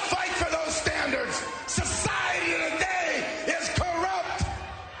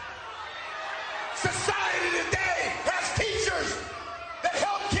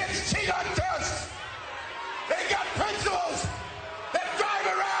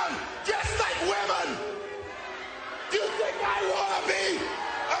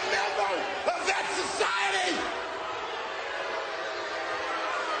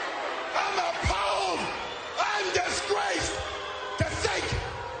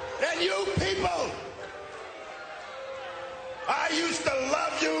 And you people, I used to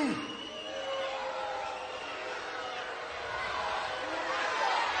love you.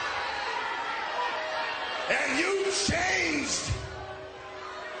 And you changed.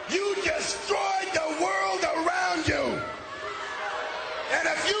 You destroyed the world around you. And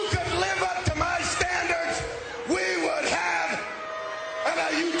if you could live up to my standards, we would have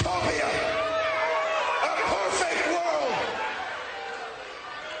a utopia, a perfect world.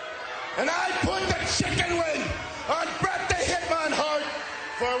 And I put the chicken wing on Bret the Hitman Hart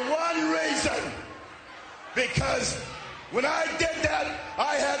for one reason. Because when I did that,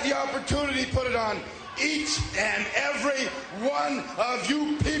 I had the opportunity to put it on each and every one of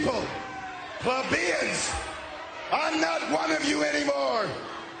you people. Plebeians, I'm not one of you anymore.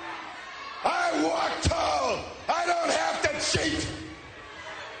 I walk tall. I don't have to cheat.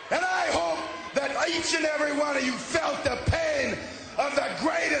 And I hope that each and every one of you felt the pain of the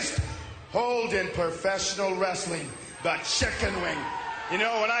greatest hold in professional wrestling, the chicken wing. You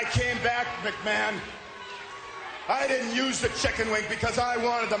know, when I came back, McMahon, I didn't use the chicken wing because I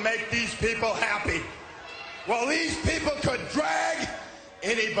wanted to make these people happy. Well, these people could drag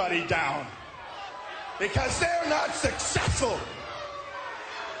anybody down because they're not successful.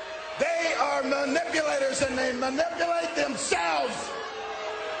 They are manipulators and they manipulate themselves.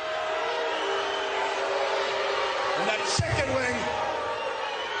 And that chicken wing.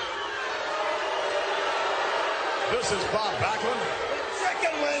 This is Bob Backlund. The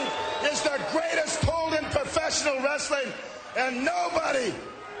chicken wing is the greatest hold in professional wrestling, and nobody,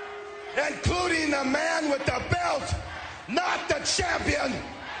 including the man with the belt, not the champion,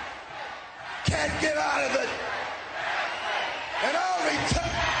 can't get out of it. And I'll retire.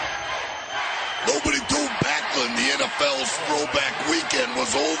 Nobody told Backlund the NFL's throwback weekend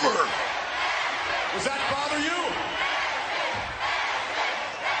was over. Does that bother you?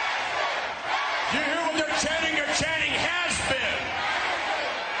 You hear what they're chanting? They're chanting has been.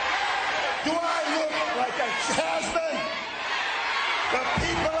 Do I look like a has-been? The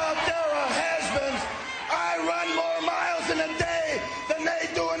people out there are has-beens. I run more miles in a day than they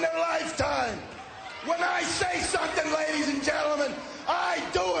do in their lifetime. When I say something, ladies and gentlemen, I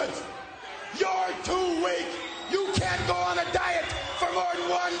do it. You're too weak. You can't go on a diet for more than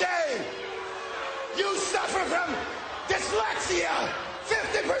one day. You suffer from dyslexia.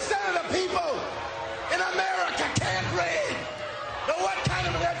 50% of the people in America can't read. Now, what kind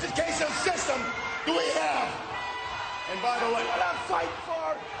of an educational system do we have? And by the way, what I'm fighting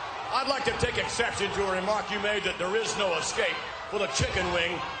for. I'd like to take exception to a remark you made that there is no escape for the chicken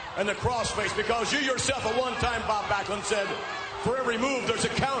wing and the crossface, because you yourself at one time, Bob Backlund, said, for every move, there's a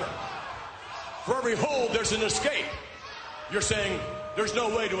counter. For every hold, there's an escape. You're saying there's no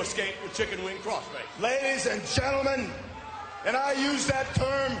way to escape the chicken wing crossface. Ladies and gentlemen, and I use that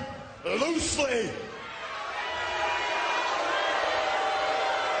term loosely.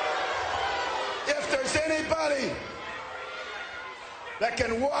 If there's anybody that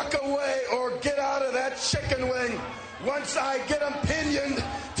can walk away or get out of that chicken wing once I get them pinioned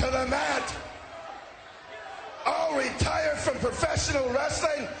to the mat, I'll retire from professional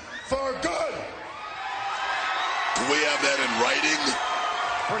wrestling for good. Do we have that in writing?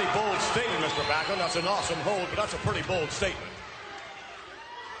 Pretty bold statement, Mr. Backlund. That's an awesome hold, but that's a pretty bold statement.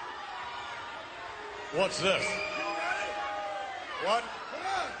 What's this? What?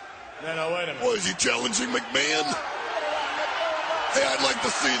 No, wait a minute. What, is he challenging McMahon? Hey, I'd like to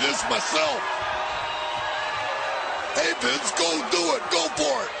see this myself. Hey, Vince, go do it. Go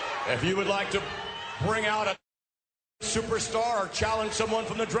for it. If you would like to bring out a superstar or challenge someone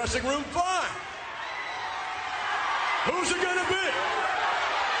from the dressing room, fine. Who's it going to be?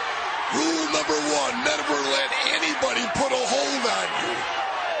 Rule number one, never let anybody put a hold on you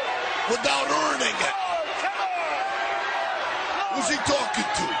without earning it. Who's he talking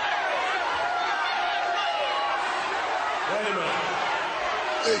to? Wait a minute.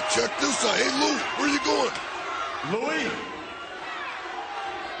 Hey, check this out. Hey, Lou, where you going? Louis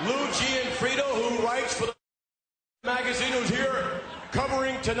Gianfrido, who writes for the magazine, who's here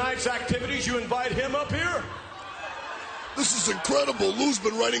covering tonight's activities. You invite him up here? This is incredible. Lou's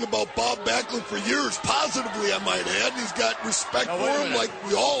been writing about Bob Backlund for years, positively, I might add. He's got respect for him like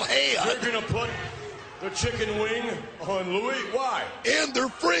we all had. You're going to put the chicken wing on Louis? Why? And they're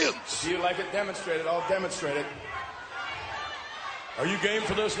friends. Do you like it demonstrated? I'll demonstrate it. Are you game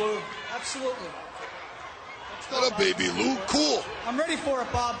for this, Lou? Absolutely. Got a baby, Lou. Cool. I'm ready for it,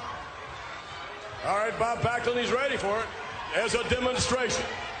 Bob. All right, Bob Backlund, he's ready for it. As a demonstration.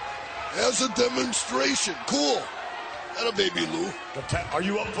 As a demonstration. Cool. Got a baby, Lou. Are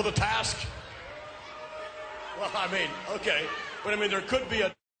you up for the task? Well, I mean, okay. But, I mean, there could be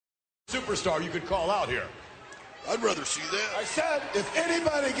a superstar you could call out here. I'd rather see that. I said, if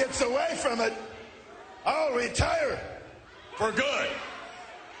anybody gets away from it, I'll retire. For good.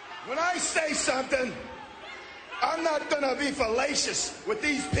 When I say something, I'm not going to be fallacious with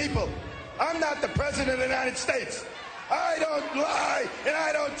these people. I'm not the President of the United States. I don't lie and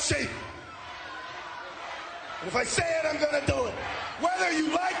I don't cheat. And if I say it, I'm going to do it. Whether you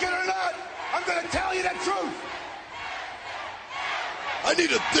like it or not, I'm going to tell you the truth. I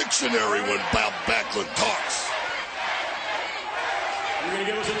need a dictionary when Bob Backlund talks. You're going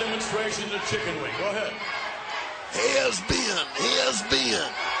to give us a demonstration of the chicken wing. Go ahead. Has been.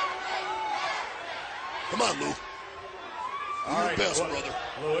 Come on, Lou. All right, best, brother.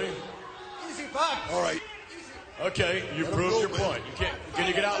 Louie. Easy, Bob. All right. Okay, you proved your point. You can't. Can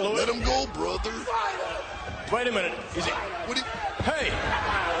you get out, Louie? Let him go, brother. Wait a minute. Hey,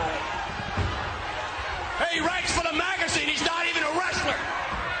 he writes for the magazine. He's not even a wrestler.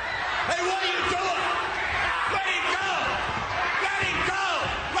 Hey, what are you doing? Let him go. Let him go.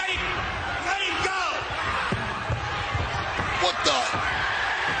 Let him go. What the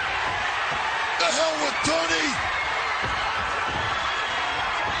hell with Tony?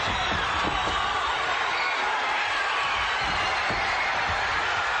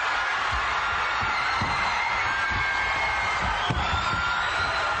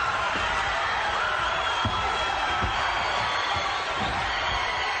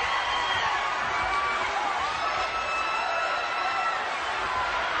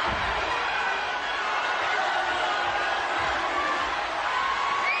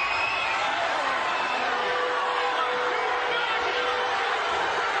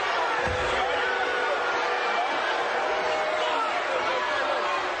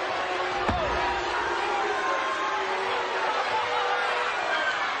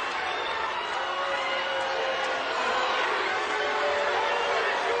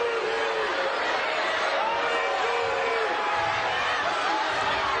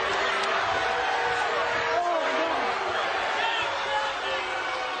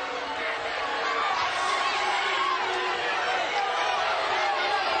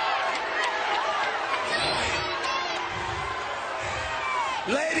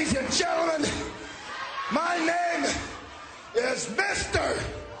 Ladies and gentlemen, my name is Mr.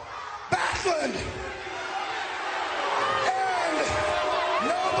 Backlund. And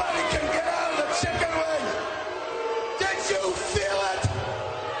nobody can get out of the chicken wing. Did you feel it?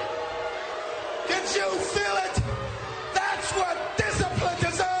 Did you feel it? That's what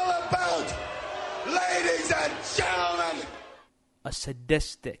discipline is all about. Ladies and gentlemen. A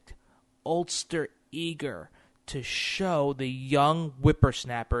sadistic, oldster eager to show the young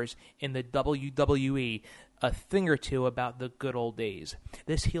whippersnappers in the WWE a thing or two about the good old days.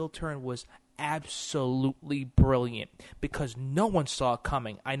 This heel turn was absolutely brilliant because no one saw it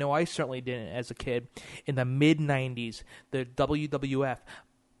coming. I know I certainly didn't as a kid. In the mid-90s, the WWF,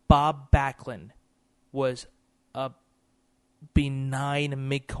 Bob Backlund was a benign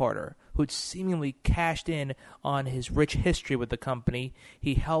mid-carder who'd seemingly cashed in on his rich history with the company.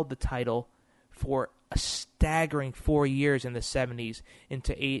 He held the title for a staggering 4 years in the 70s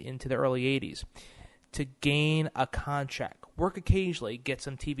into the early 80s to gain a contract, work occasionally, get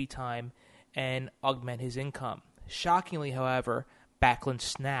some TV time, and augment his income. Shockingly, however, Backlund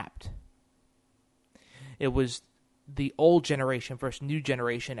snapped. It was the old generation versus new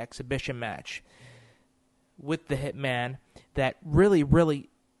generation exhibition match with the Hitman that really, really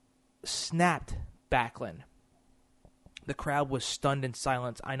snapped Backlund. The crowd was stunned in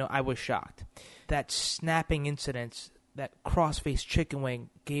silence. I know I was shocked. That snapping incident, that cross-faced chicken wing,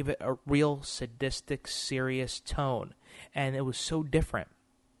 gave it a real sadistic, serious tone. And it was so different.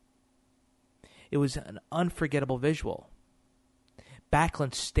 It was an unforgettable visual.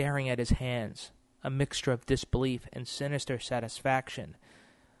 Backlund staring at his hands, a mixture of disbelief and sinister satisfaction,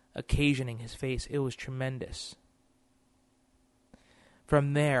 occasioning his face. It was tremendous.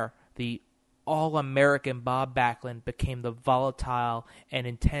 From there, the all-American Bob Backlund became the volatile and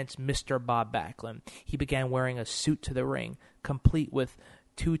intense Mr. Bob Backlund. He began wearing a suit to the ring, complete with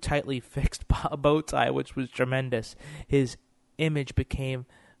too tightly fixed bow tie, which was tremendous. His image became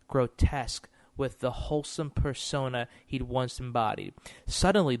grotesque with the wholesome persona he'd once embodied.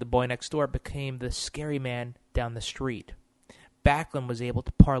 Suddenly, the boy next door became the scary man down the street. Backlund was able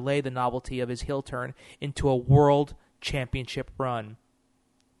to parlay the novelty of his heel turn into a world championship run,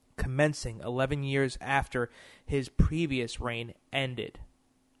 commencing 11 years after his previous reign ended.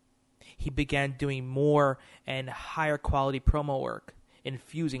 He began doing more and higher quality promo work,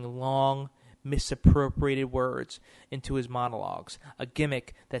 infusing long, misappropriated words into his monologues, a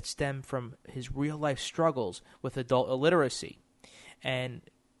gimmick that stemmed from his real-life struggles with adult illiteracy, and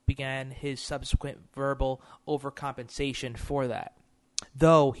began his subsequent verbal overcompensation for that.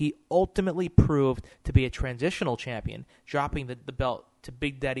 Though he ultimately proved to be a transitional champion, dropping the belt to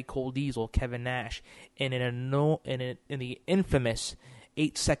Big Daddy Cold Diesel Kevin Nash in the infamous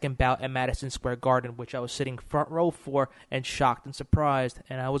 8-second bout at Madison Square Garden, which I was sitting front row for and shocked and surprised,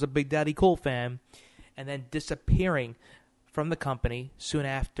 and I was a Big Daddy Cool fan, and then disappearing from the company soon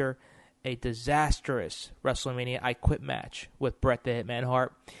after a disastrous WrestleMania I Quit match with Bret the Hitman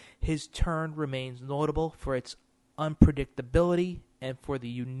Hart. His turn remains notable for its unpredictability and for the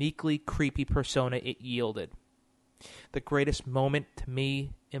uniquely creepy persona it yielded. The greatest moment to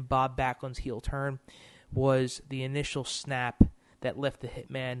me in Bob Backlund's heel turn was the initial snap that left the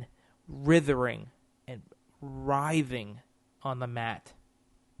Hitman writhing and writhing on the mat,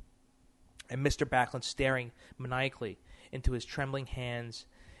 and Mr. Backlund staring maniacally into his trembling hands.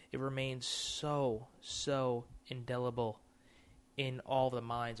 It remains so indelible in all the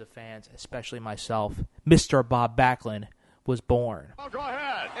minds of fans, especially myself. Mr. Bob Backlund was born. Oh, go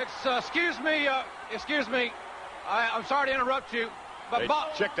ahead. Excuse me. I'm sorry to interrupt you, but hey,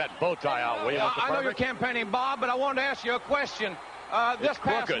 Bob, check that bow tie out, will you? I know you're campaigning, Bob, but I wanted to ask you a question. This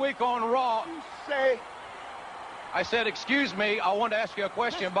past week on Raw, I said, excuse me, I wanted to ask you a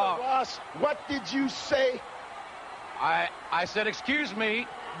question, Bob. Ross, what did you say? I said, excuse me,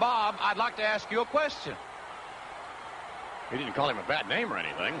 Bob, I'd like to ask you a question. He didn't call him a bad name or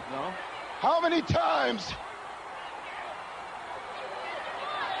anything. No. How many times?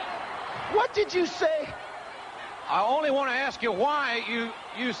 What did you say? I only want to ask you why you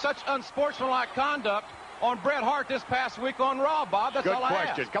used such unsportsmanlike conduct on Bret Hart this past week on Raw, Bob. That's all I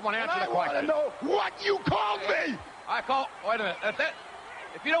asked. Good question. Come on, answer the question. I want to know what you called me. Wait a minute.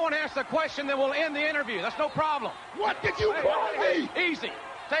 If you don't want to answer the question, then we'll end the interview. That's no problem. What did you call me? Easy.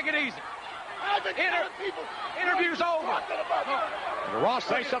 Take it easy. I've been telling people. Interview's over. Did Ross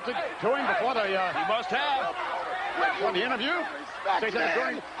say something to him before the... He must have. Before the interview? Say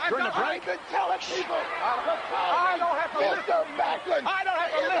something during the break? I've been telling people. I don't have to listen. Mr. Backlund. I don't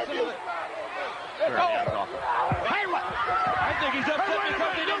have to listen to it. It's over. Hey, what? I think he's upset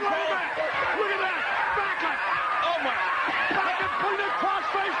because he didn't call him. Look at that. Backlund. Oh, my. Backlund putting a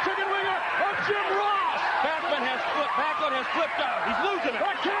crossface chicken winger of Jim Ross. Backlund has flipped out. He's losing it.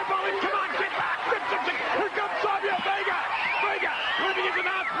 I can't believe. Come on, get back. Here comes Savio Vega. Living in the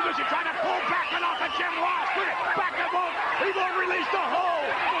mouth position, trying to pull Backlund off of Jim Ross. Look at Backlund. He won't release the hold.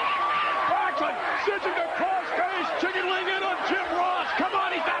 Backlund scissors the crossface chicken wing in on Jim Ross. Come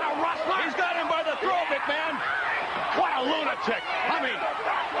on, he's not a wrestler. He's got him by the throat, McMahon. What a lunatic. I mean,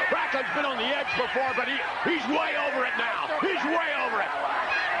 Backlund's been on the edge before, but he's way over it now. He's way over it.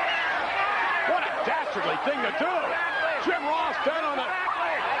 What a dastardly thing to do. Jim Ross down on the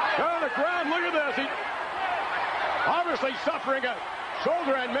ground. Look at this. He obviously suffering a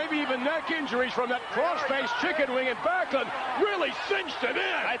shoulder and maybe even neck injuries from that crossface chicken wing, and Backlund really cinched it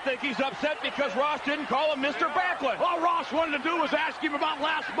in. I think he's upset because Ross didn't call him Mr. Backlund. All Ross wanted to do was ask him about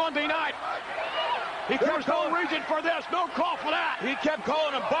last Monday night. There was no reason for this. No call for that. He kept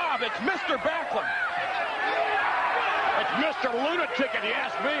calling him Bob. It's Mr. Backlund. It's Mr. Lunatic, if you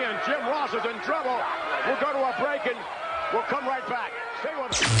ask me, and Jim Ross is in trouble. We'll go to a break, and we'll come right back. Stay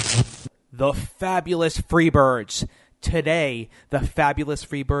with us. The Fabulous Freebirds. Today, the Fabulous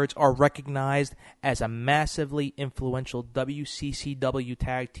Freebirds are recognized as a massively influential WCCW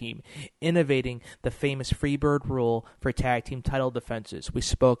tag team, innovating the famous Freebird rule for tag team title defenses. We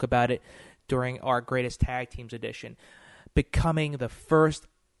spoke about it during our Greatest Tag Teams edition, becoming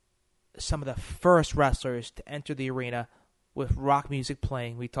some of the first wrestlers to enter the arena with rock music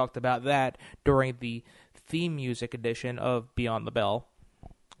playing. We talked about that during the theme music edition of Beyond the Bell.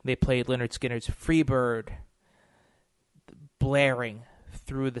 They played Lynyrd Skynyrd's Freebird, blaring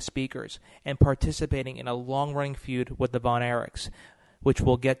through the speakers, and participating in a long-running feud with the Von Erichs, which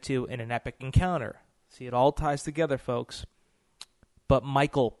we'll get to in an epic encounter. See, it all ties together, folks. But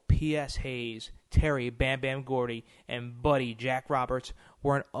Michael P.S. Hayes, Terry Bam Bam Gordy, and Buddy Jack Roberts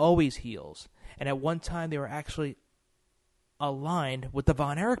weren't always heels, and at one time they were actually aligned with the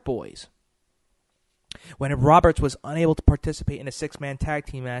Von Erich boys. When Roberts was unable to participate in a six-man tag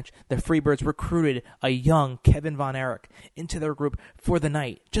team match, the Freebirds recruited a young Kevin Von Erich into their group for the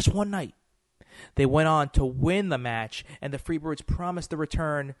night, just one night. They went on to win the match, and the Freebirds promised to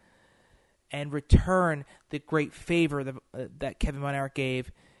return the great favor that Kevin Von Erich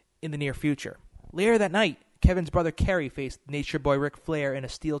gave in the near future. Later that night, Kevin's brother Kerry faced Nature Boy Ric Flair in a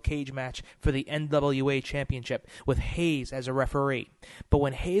steel cage match for the NWA Championship with Hayes as a referee. But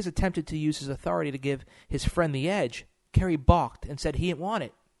when Hayes attempted to use his authority to give his friend the edge, Kerry balked and said he didn't want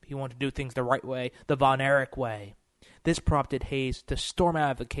it. He wanted to do things the right way, the Von Erich way. This prompted Hayes to storm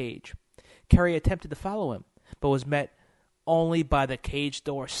out of the cage. Kerry attempted to follow him, but was met only by the cage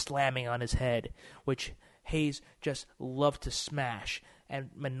door slamming on his head, which Hayes just loved to smash and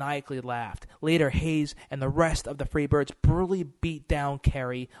maniacally laughed. Later, Hayes and the rest of the Freebirds brutally beat down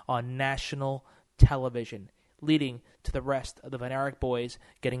Kerry on national television, leading to the rest of the Von Erich boys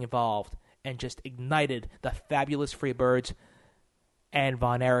getting involved and just ignited the fabulous Freebirds and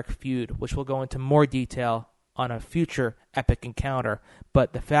Von Erich feud, which we'll go into more detail on a future epic encounter.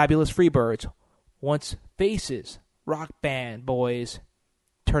 But the fabulous Freebirds, once faces, rock band boys,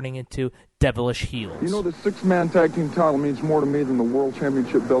 turning into devilish heels. You know, the six-man tag team title means more to me than the world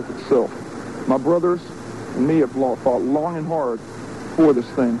championship belt itself. My brothers and me have fought long and hard for this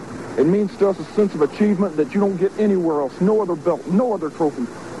thing. It means to us a sense of achievement that you don't get anywhere else. No other belt, no other trophy.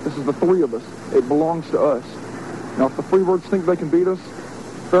 This is the three of us. It belongs to us. Now, if the Freebirds think they can beat us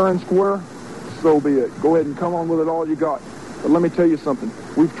fair and square, so be it. Go ahead and come on with it all you got. But let me tell you something.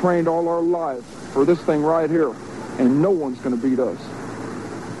 We've trained all our lives for this thing right here, and no one's going to beat us.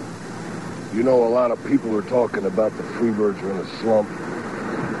 You know, a lot of people are talking about the Freebirds are in a slump,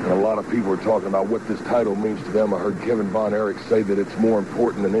 and a lot of people are talking about what this title means to them. I heard Kevin Von Erich say that it's more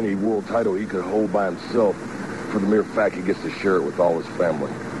important than any world title he could hold by himself for the mere fact he gets to share it with all his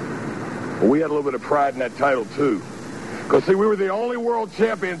family. But we had a little bit of pride in that title, too. Because, see, we were the only world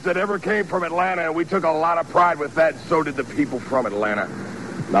champions that ever came from Atlanta, and we took a lot of pride with that, and so did the people from Atlanta.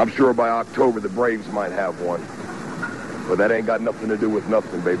 And I'm sure by October the Braves might have one. But that ain't got nothing to do with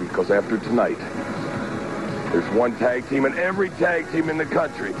nothing, baby, because after tonight, there's one tag team, and every tag team in the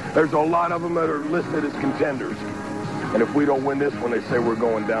country, there's a lot of them that are listed as contenders. And if we don't win this one, they say we're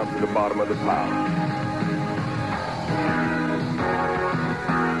going down to the bottom of the pile.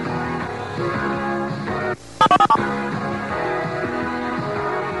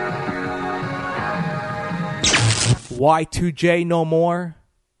 Y2J no more.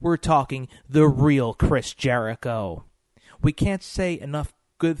 We're talking the real Chris Jericho. We can't say enough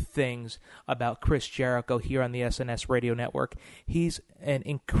good things about Chris Jericho here on the SNS Radio Network. He's an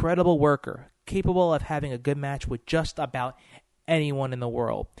incredible worker, capable of having a good match with just about anyone in the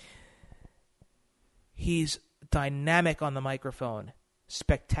world. He's dynamic on the microphone,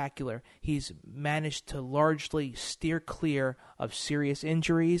 spectacular. He's managed to largely steer clear of serious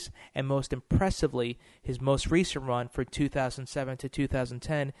injuries, and most impressively, his most recent run for 2007 to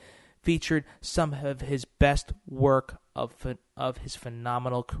 2010 featured some of his best work of his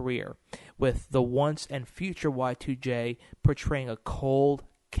phenomenal career, with the once and future Y2J portraying a cold,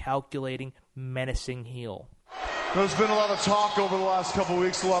 calculating, menacing heel. There's been a lot of talk over the last couple of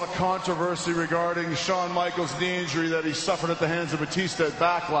weeks, a lot of controversy regarding Shawn Michaels' knee injury that he suffered at the hands of Batista at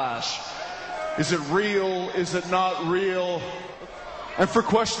Backlash. Is it real? Is it not real? And for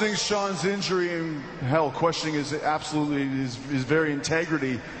questioning Shawn's injury, and hell, questioning his very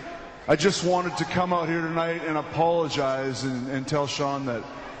integrity, I just wanted to come out here tonight and apologize and tell Shawn that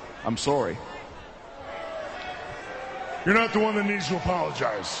I'm sorry. You're not the one that needs to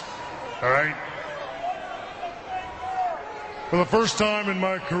apologize, all right? For the first time in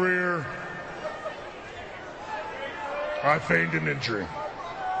my career, I feigned an injury.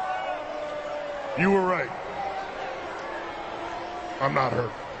 You were right. I'm not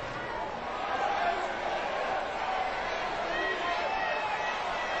hurt.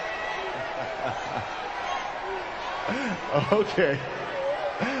 Okay.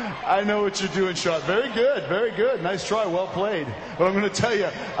 I know what you're doing, Shawn. Very good, very good. Nice try, well played. But I'm going to tell you,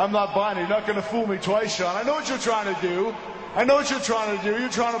 I'm not buying it. You're not going to fool me twice, Shawn. I know what you're trying to do. You're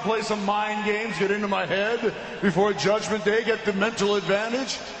trying to play some mind games, get into my head before Judgment Day, get the mental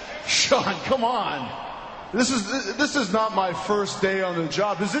advantage. Shawn, come on. This is not my first day on the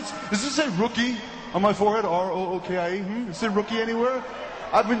job. Does this say rookie on my forehead? R-O-O-K-I-E? Does it say rookie anywhere?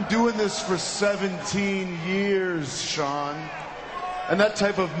 I've been doing this for 17 years, Shawn. And that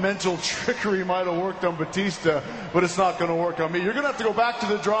type of mental trickery might have worked on Batista, but it's not going to work on me. You're going to have to go back to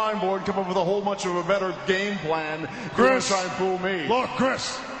the drawing board and come up with a whole bunch of a better game plan. Chris, try and fool me. Look,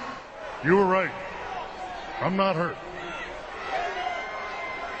 Chris, you were right. I'm not hurt.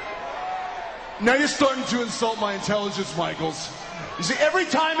 Now you're starting to insult my intelligence, Michaels. You see, every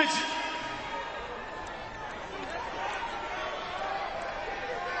time it's...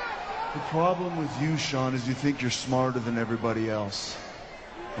 The problem with you, Shawn, is you think you're smarter than everybody else.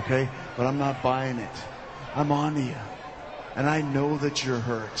 Okay? But I'm not buying it. I'm on to you. And I know that you're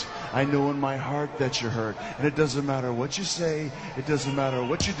hurt. I know in my heart that you're hurt. And it doesn't matter what you say. It doesn't matter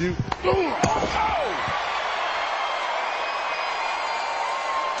what you do.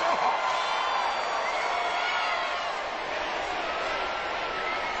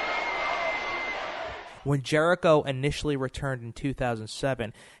 When Jericho initially returned in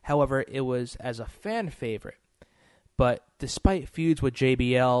 2007, however, it was as a fan favorite. But despite feuds with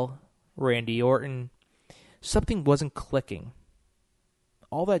JBL, Randy Orton, something wasn't clicking.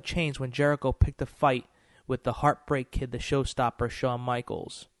 All that changed when Jericho picked a fight with the Heartbreak Kid, the showstopper, Shawn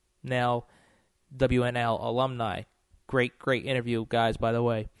Michaels. Now, WNL alumni. Great interview, guys, by the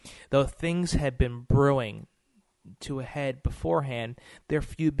way. Though things had been brewing to a head beforehand, their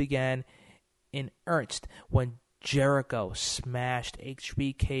feud began in earnest when Jericho smashed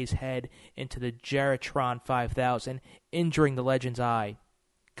HBK's head into the Jeritron 5000, injuring the Legend's eye.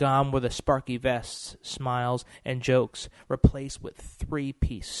 Gone were the sparky vests, smiles, and jokes, replaced with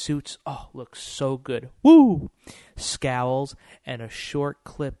three-piece suits. Oh, looks so good. Woo! Scowls and a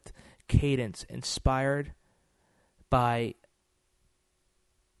short-clipped cadence inspired by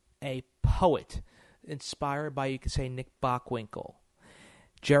a poet, inspired by, you could say, Nick Bockwinkel.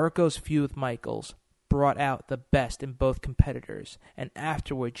 Jericho's feud with Michaels brought out the best in both competitors, and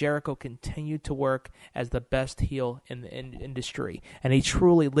afterward, Jericho continued to work as the best heel in the industry, and he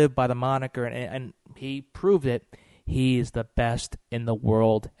truly lived by the moniker, and he proved it. He is the best in the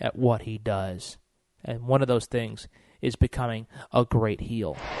world at what he does, and one of those things is becoming a great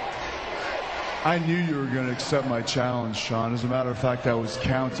heel. I knew you were going to accept my challenge, Sean. As a matter of fact, I was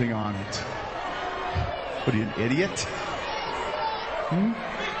counting on it. What are you, an idiot? You've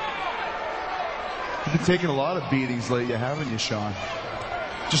been taking a lot of beatings lately, haven't you, Sean?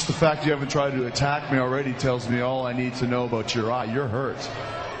 Just the fact you haven't tried to attack me already tells me all I need to know about your eye. You're hurt.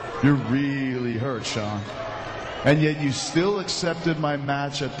 You're really hurt, Sean. And yet you still accepted my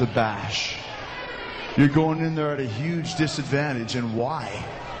match at the Bash. You're going in there at a huge disadvantage, and why?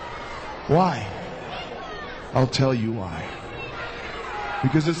 Why? I'll tell you why.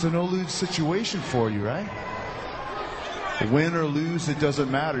 Because it's a no-lose situation for you, right? Win or lose, it doesn't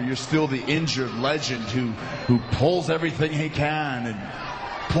matter. You're still the injured legend who pulls everything he can and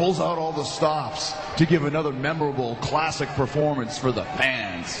pulls out all the stops to give another memorable classic performance for the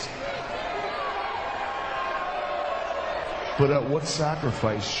fans. But at what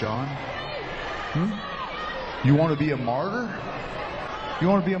sacrifice, Sean? You want to be a martyr? You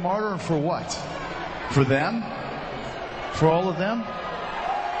want to be a martyr for what? For them? For all of them?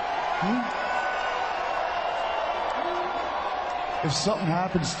 If something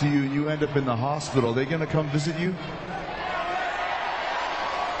happens to you and you end up in the hospital, are they going to come visit you?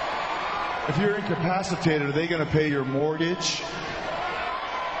 If you're incapacitated, are they going to pay your mortgage?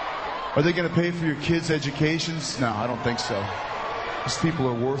 Are they going to pay for your kids' educations? No, I don't think so. These people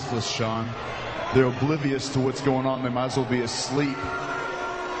are worthless, Sean. They're oblivious to what's going on. They might as well be asleep.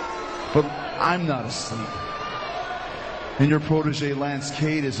 But I'm not asleep. And your protege, Lance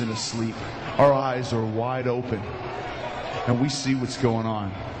Cade, isn't asleep. Our eyes are wide open. And we see what's going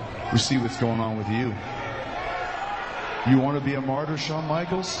on. We see what's going on with you. You want to be a martyr, Shawn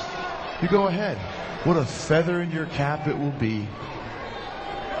Michaels? You go ahead. What a feather in your cap it will be.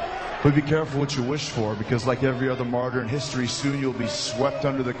 But be careful what you wish for, because like every other martyr in history, soon you'll be swept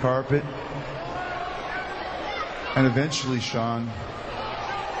under the carpet. And eventually, Sean,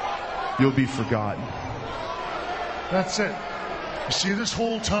 you'll be forgotten. That's it. You see, this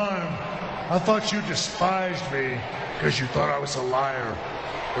whole time, I thought you despised me because you thought I was a liar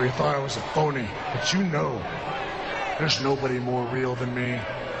or you thought I was a phony. But you know, there's nobody more real than me.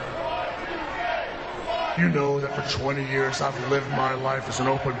 You know that for 20 years I've lived my life as an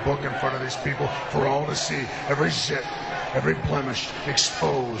open book in front of these people for all to see. Every zit, every blemish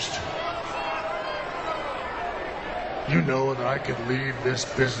exposed. You know that I could leave this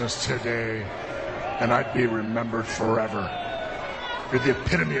business today and I'd be remembered forever. You're the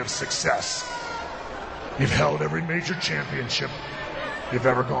epitome of success. You've held every major championship you've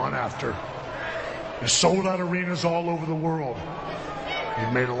ever gone after. You've sold out arenas all over the world.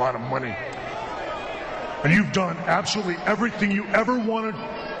 You've made a lot of money. And you've done absolutely everything you ever wanted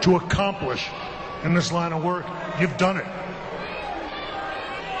to accomplish in this line of work. You've done it.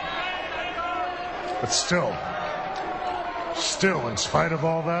 But still, in spite of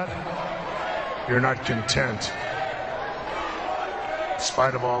all that, you're not content. In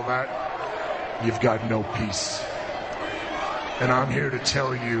spite of all that, you've got no peace. And I'm here to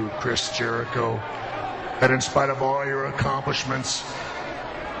tell you, Chris Jericho, that in spite of all your accomplishments,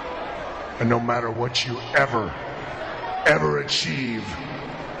 and no matter what you ever achieve,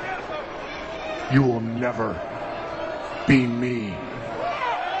 you will never be me.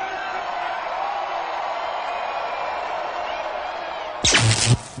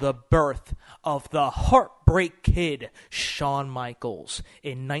 The birth of the Heartbreak Kid, Shawn Michaels,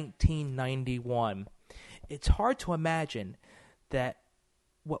 in 1991. It's hard to imagine that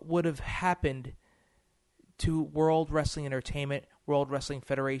what would have happened to World Wrestling Entertainment, World Wrestling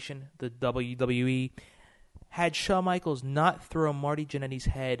Federation, the WWE, had Shawn Michaels not throw Marty Jannetty's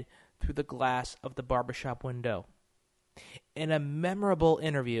head through the glass of the barbershop window. In a memorable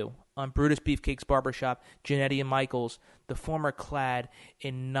interview on Brutus Beefcake's Barbershop, Jannetty and Michaels, the former clad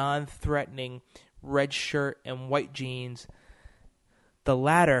in non-threatening red shirt and white jeans, the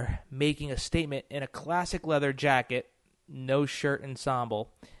latter making a statement in a classic leather jacket, no shirt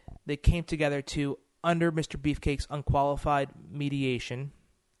ensemble. They came together to, under Mr. Beefcake's unqualified mediation,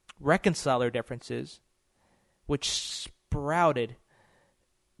 reconcile their differences, which sprouted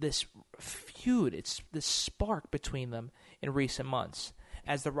this feud, this spark between them in recent months.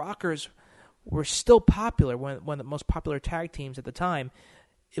 As the Rockers were still popular, one of the most popular tag teams at the time,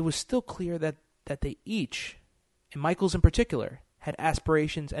 it was still clear that they each, and Michaels in particular, had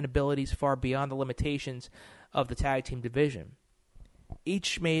aspirations and abilities far beyond the limitations of the tag team division.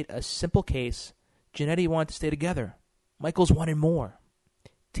 Each made a simple case. Jannetty wanted to stay together. Michaels wanted more.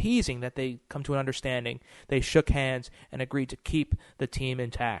 Teasing that they come to an understanding, they shook hands and agreed to keep the team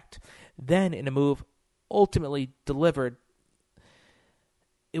intact. Then, in a move ultimately delivered,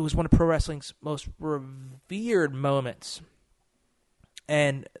 it was one of pro wrestling's most revered moments.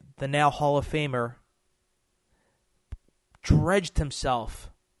 And the now Hall of Famer dredged himself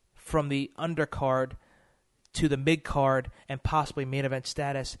from the undercard to the mid-card and possibly main event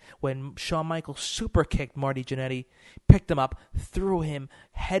status when Shawn Michaels super kicked Marty Jannetty, picked him up, threw him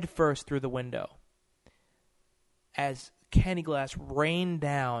headfirst through the window. As candy glass rained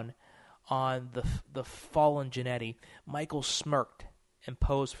down on the fallen Jannetty, Michaels smirked and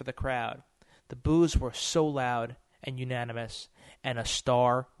posed for the crowd. The boos were so loud and unanimous, and a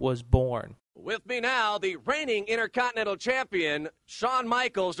star was born. With me now, the reigning Intercontinental Champion, Shawn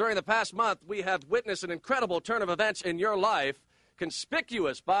Michaels. During the past month, we have witnessed an incredible turn of events in your life.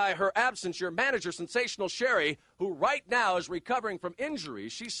 Conspicuous by her absence, your manager, Sensational Sherri, who right now is recovering from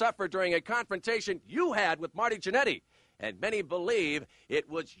injuries she suffered during a confrontation you had with Marty Jannetty. And many believe it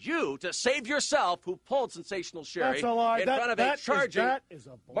was you, to save yourself, who pulled Sensational Sherri That's a lie. in front of a charging That is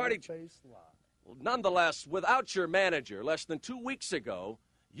a Marty. bold-faced lie. Well, nonetheless, without your manager, less than 2 weeks ago,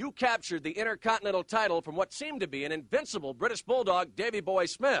 you captured the Intercontinental title from what seemed to be an invincible British Bulldog, Davey Boy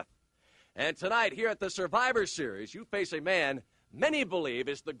Smith. And tonight, here at the Survivor Series, you face a man many believe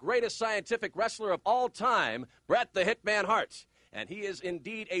is the greatest scientific wrestler of all time, Bret the Hitman Hart. And he is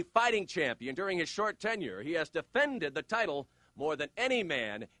indeed a fighting champion. During his short tenure, he has defended the title more than any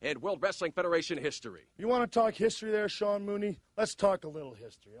man in World Wrestling Federation history. You want to talk history there, Sean Mooney? Let's talk a little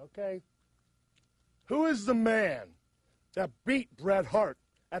history, okay? Who is the man that beat Bret Hart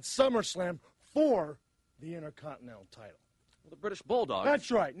at SummerSlam for the Intercontinental title? Well, the British Bulldog.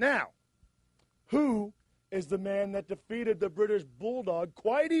 That's right. Now, who is the man that defeated the British Bulldog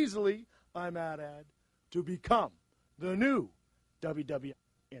quite easily, I might add, to become the new WWE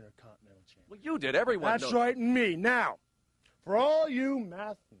Intercontinental Champion? Well, you did. Everyone That's knows. right, me. Now, for all you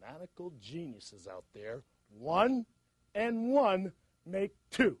mathematical geniuses out there, 1 and 1 make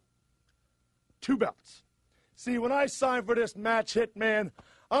 2. 2 belts. See, when I signed for this match, Hitman,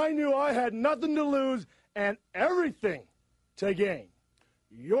 I knew I had nothing to lose and everything to gain.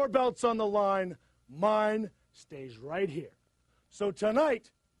 Your belt's on the line. Mine stays right here. So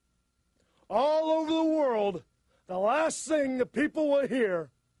tonight, all over the world, the last thing the people will hear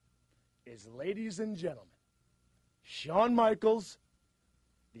is, ladies and gentlemen, Shawn Michaels,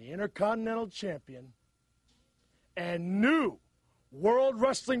 the Intercontinental Champion, and new World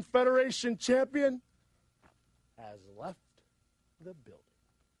Wrestling Federation Champion, has left the building.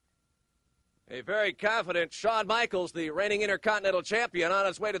 A very confident Shawn Michaels, the reigning Intercontinental Champion, on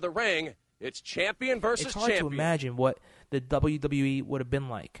his way to the ring. It's champion versus It's hard champion. to imagine what the WWE would have been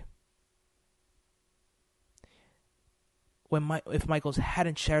like if Michaels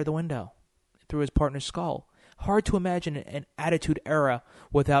hadn't shared the window through his partner's skull. Hard to imagine an Attitude Era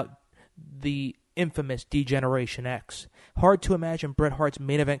without the infamous D-Generation X. Hard to imagine Bret Hart's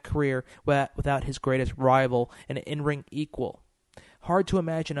main event career without his greatest rival and in-ring equal. Hard to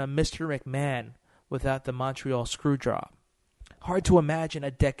imagine a Mr. McMahon without the Montreal Screwjob. Hard to imagine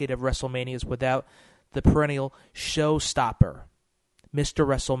a decade of WrestleManias without the perennial showstopper, Mr.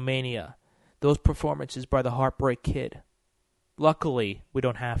 WrestleMania, those performances by the Heartbreak Kid. Luckily, we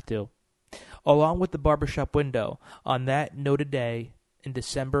don't have to. Along with the barbershop window, on that noted day in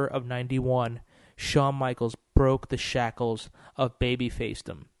December of '91, Shawn Michaels broke the shackles of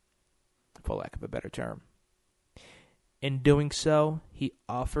babyfacedom, for lack of a better term. In doing so, he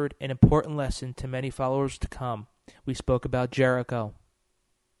offered an important lesson to many followers to come. We spoke about Jericho.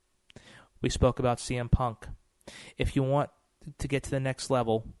 We spoke about CM Punk. If you want to get to the next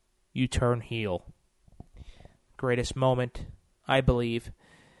level, you turn heel. greatest moment, I believe,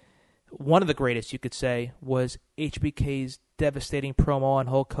 one of the greatest, you could say, was HBK's devastating promo on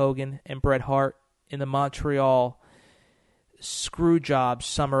Hulk Hogan and Bret Hart in the Montreal Screwjob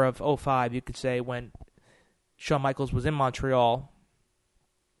summer of 2005, you could say, when Shawn Michaels was in Montreal,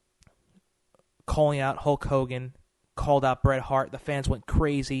 calling out Hulk Hogan, called out Bret Hart. The fans went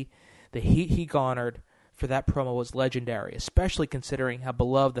crazy. The heat he garnered for that promo was legendary, especially considering how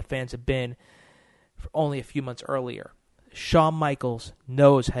beloved the fans had been for only a few months earlier. Shawn Michaels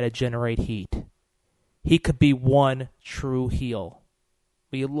knows how to generate heat. He could be one true heel.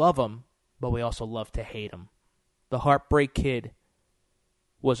 We love him, but we also love to hate him. The Heartbreak Kid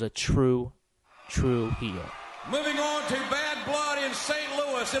was a true heel. Moving on to Bad Blood in St.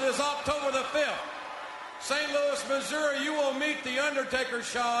 Louis. It is October the 5th. St. Louis, Missouri, you will meet The Undertaker,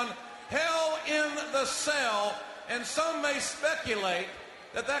 Shawn. Hell in the Cell. And some may speculate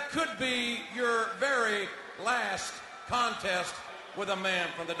that that could be your very last contest with a man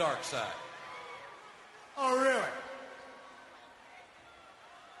from the dark side. Oh, really?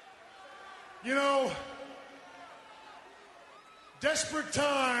 You know, desperate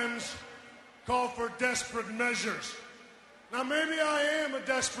times call for desperate measures. Now, maybe I am a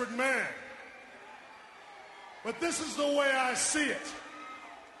desperate man, but this is the way I see it.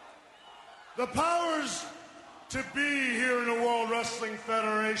 The powers to be here in the World Wrestling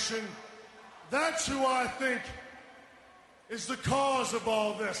Federation, that's who I think is the cause of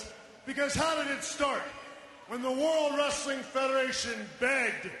all this. Because how did it start? When the World Wrestling Federation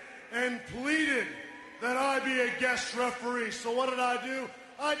begged and pleaded that I be a guest referee. So what did I do?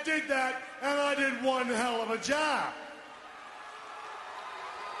 I did that, and I did one hell of a job.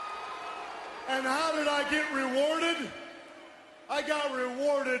 And how did I get rewarded? I got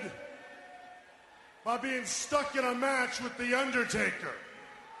rewarded by being stuck in a match with The Undertaker.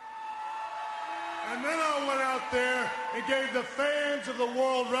 And then I went out there and gave the fans of the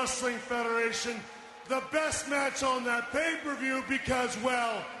World Wrestling Federation the best match on that pay-per-view because,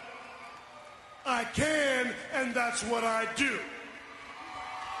 well, I can, and that's what I do.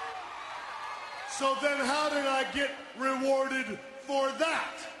 So then how did I get rewarded for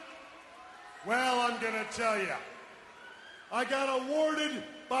that? Well, I'm going to tell you. I got awarded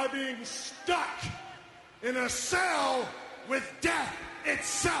by being stuck in a cell with death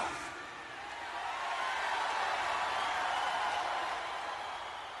itself.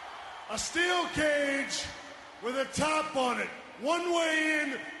 A steel cage with a top on it. One way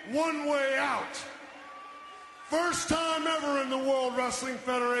in, one way out. First time ever in the World Wrestling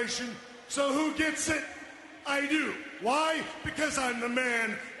Federation. So who gets it? I do. Why? Because I'm the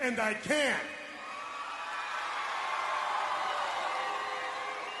man and I can.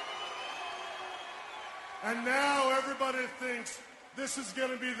 And now everybody thinks this is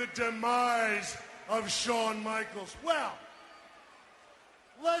going to be the demise of Shawn Michaels. Well,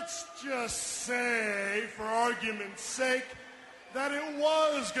 let's just say, for argument's sake, that it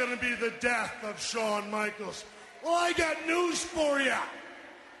was going to be the death of Shawn Michaels. Well, I got news for you.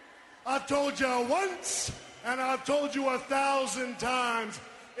 I've told you once, and I've told you 1,000 times,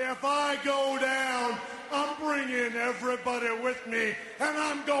 if I go down, I'm bringing everybody with me, and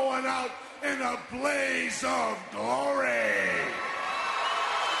I'm going out in a blaze of glory.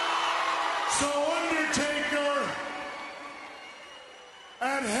 So Undertaker,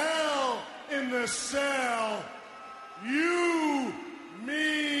 at Hell in the Cell, you,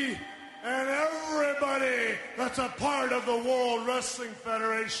 me, and everybody that's a part of the World Wrestling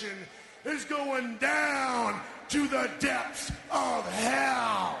Federation is going down to the depths of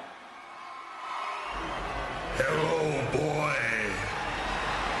hell. Hello, boy.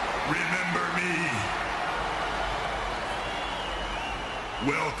 Remember me.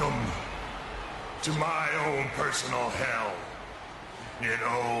 Welcome to my own personal hell. You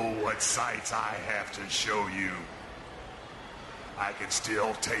know what sights I have to show you. I can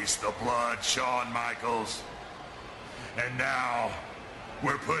still taste the blood, Shawn Michaels. And now,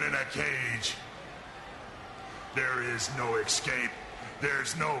 we're put in a cage. There is no escape.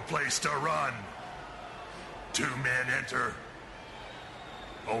 There's no place to run. 2 men enter.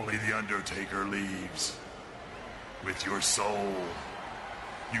 Only The Undertaker leaves. With your soul,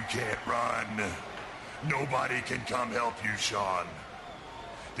 you can't run. Nobody can come help you, Shawn.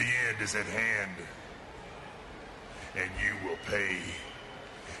 The end is at hand. And you will pay,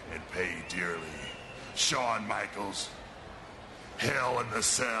 and pay dearly. Shawn Michaels, Hell in the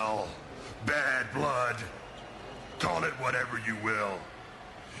Cell, Bad Blood, call it whatever you will.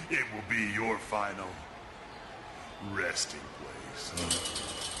 It will be your final resting place.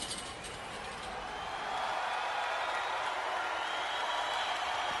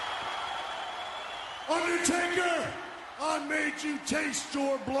 Undertaker, I made you taste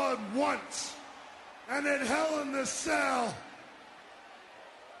your blood once. And in Hell in the Cell,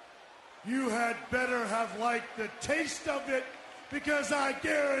 you had better have liked the taste of it, because I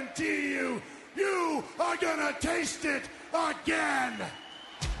guarantee you, you are gonna taste it again.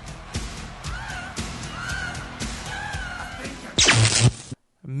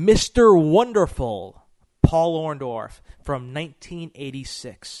 Mr. Wonderful, Paul Orndorff from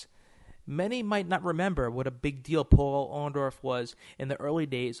 1986. Many might not remember what a big deal Paul Orndorff was in the early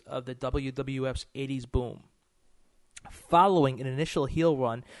days of the WWF's 80s boom. Following an initial heel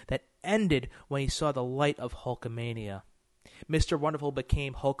run that ended when he saw the light of Hulkamania, Mr. Wonderful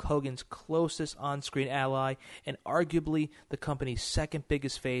became Hulk Hogan's closest on-screen ally and arguably the company's second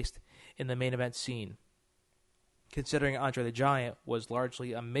biggest face in the main event scene, considering Andre the Giant was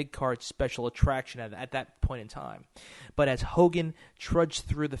largely a mid-card special attraction at that point in time. But as Hogan trudged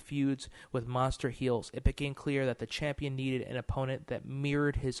through the feuds with monster heels, it became clear that the champion needed an opponent that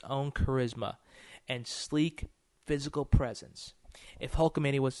mirrored his own charisma and sleek physical presence if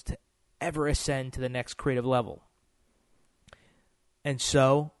Hulkamania was to ever ascend to the next creative level. And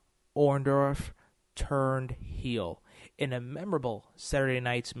so, Orndorff turned heel in a memorable Saturday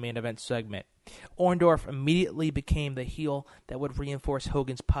night's main event segment. Orndorff immediately became the heel that would reinforce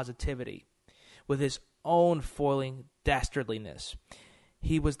Hogan's positivity with his own foiling dastardliness.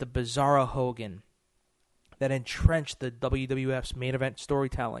 He was the Bizarro Hogan that entrenched the WWF's main event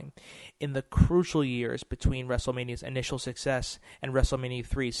storytelling in the crucial years between WrestleMania's initial success and WrestleMania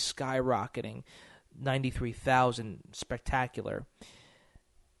 3's skyrocketing 93,000 spectacular.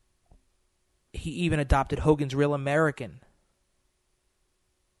 He even adopted Hogan's Real American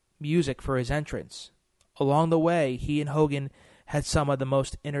music for his entrance. Along the way, he and Hogan had some of the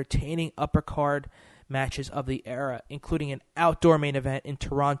most entertaining upper card matches of the era, including an outdoor main event in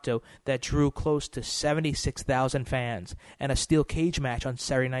Toronto that drew close to 76,000 fans, and a steel cage match on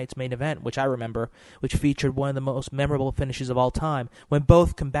Saturday night's main event, which I remember, which featured one of the most memorable finishes of all time, when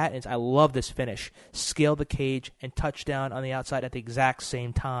both combatants, I love this finish, scaled the cage and touched down on the outside at the exact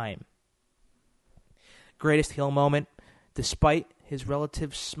same time. Greatest heel moment, despite his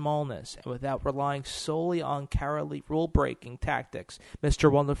relative smallness and without relying solely on cowardly rule-breaking tactics,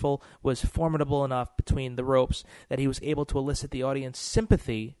 Mr. Wonderful was formidable enough between the ropes that he was able to elicit the audience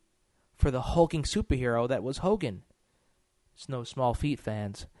sympathy for the hulking superhero that was Hogan. It's no small feat,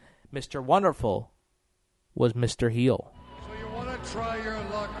 fans. Mr. Wonderful was Mr. Heel. So you want to try your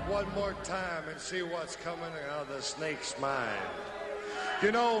luck one more time and see what's coming out of the snake's mind.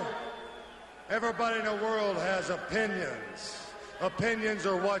 You know, everybody in the world has opinions. Opinions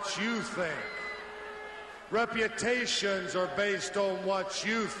are what you think. Reputations are based on what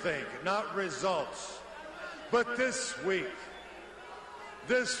you think, not results. But this week,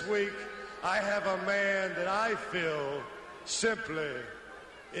 I have a man that I feel simply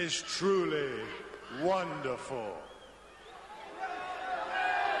is truly wonderful.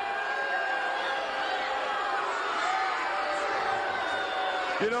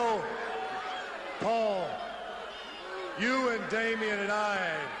 You know, Paul, you and Damien and I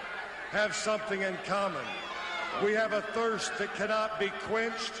have something in common. We have a thirst that cannot be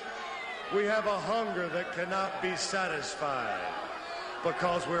quenched. We have a hunger that cannot be satisfied,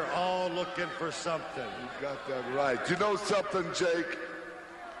 because we're all looking for something. You got that right. You know something, Jake?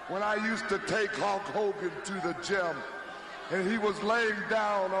 When I used to take Hulk Hogan to the gym, and he was laying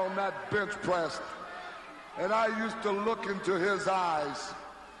down on that bench press, and I used to look into his eyes,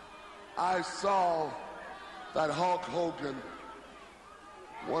 I saw that Hulk Hogan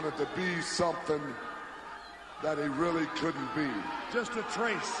wanted to be something that he really couldn't be. Just a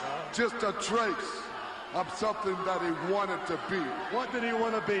trace, huh? Just a trace of something that he wanted to be. What did he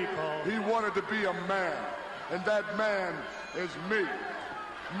want to be, Paul? He wanted to be a man, and that man is me,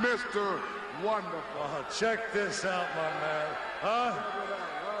 Mr. Wonderful. Oh, check this out, my man. Huh?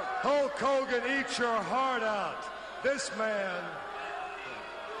 Hulk Hogan, eat your heart out. This man,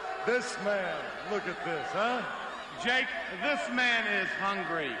 look at this, huh? Jake, this man is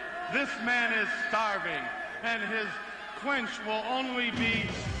hungry. This man is starving. And his quench will only be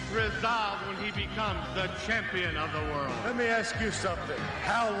resolved when he becomes the champion of the world. Let me ask you something.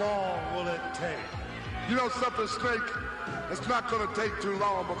 How long will it take? You know something, Snake? It's not going to take too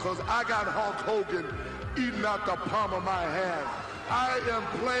long, because I got Hulk Hogan eating out the palm of my hand. I am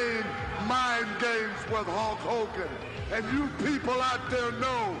playing mind games with Hulk Hogan. And you people out there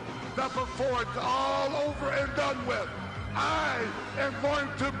know that before it's all over and done with, I am going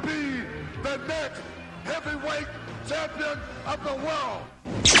to be the next heavyweight champion of the world.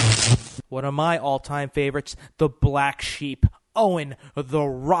 One of my all-time favorites, the Black Sheep, Owen the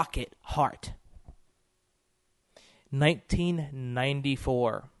Rocket Hart.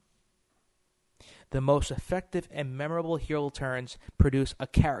 1994. The most effective and memorable heel turns produce a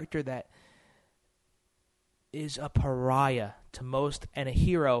character that is a pariah to most and a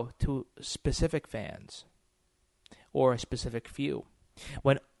hero to specific fans, or a specific few.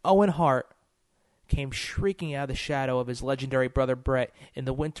 When Owen Hart came shrieking out of the shadow of his legendary brother Bret in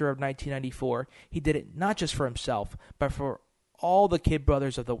the winter of 1994, he did it not just for himself, but for all the kid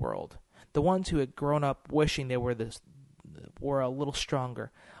brothers of the world, the ones who had grown up wishing they were a little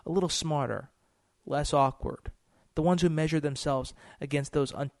stronger, a little smarter, less awkward, the ones who measured themselves against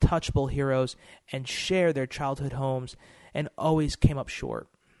those untouchable heroes and shared their childhood homes and always came up short.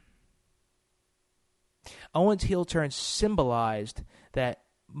 Owen's heel turn symbolized that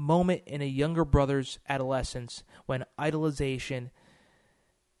moment in a younger brother's adolescence when idolization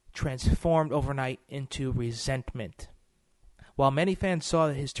transformed overnight into resentment. While many fans saw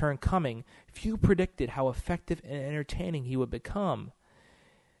his turn coming, few predicted how effective and entertaining he would become,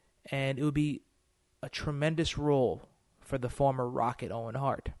 and it would be a tremendous role for the former Rocket Owen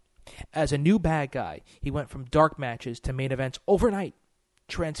Hart. As a new bad guy, he went from dark matches to main events overnight,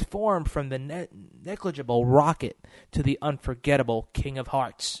 transformed from the negligible Rocket to the unforgettable King of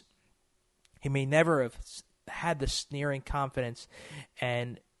Hearts. He may never have had the sneering confidence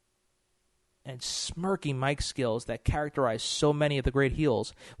and smirky mic skills that characterize so many of the great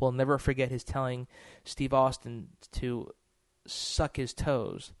heels. We'll never forget his telling Steve Austin to suck his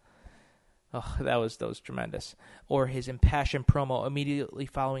toes. Oh, that was tremendous. Or his impassioned promo immediately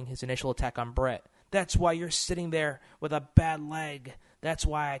following his initial attack on Bret. That's why you're sitting there with a bad leg. That's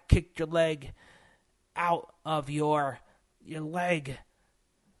why I kicked your leg out of your leg.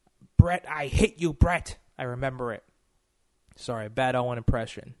 Bret, I hit you, Bret. I remember it. Sorry, bad Owen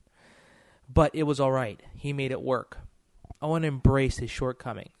impression. But it was all right. He made it work. Owen embraced his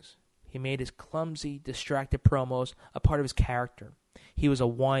shortcomings. He made his clumsy, distracted promos a part of his character. He was a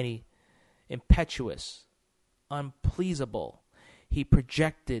whiny, impetuous, unpleasable. He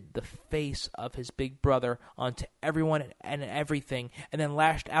projected the face of his big brother onto everyone and everything, and then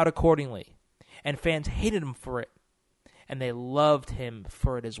lashed out accordingly. And fans hated him for it, and they loved him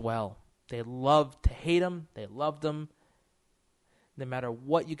for it as well. They loved to hate him. They loved him. No matter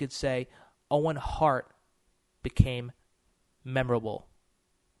what you could say, Owen Hart became memorable.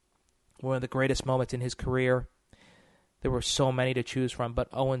 One of the greatest moments in his career. There were so many to choose from, but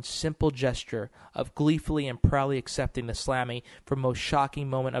Owen's simple gesture of gleefully and proudly accepting the Slammy for most shocking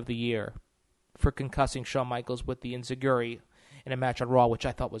moment of the year, for concussing Shawn Michaels with the enziguri in a match on Raw, which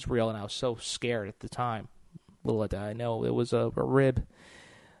I thought was real, and I was so scared at the time. Little did I know it was a rib.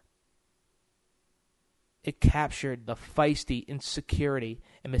 It captured the feisty insecurity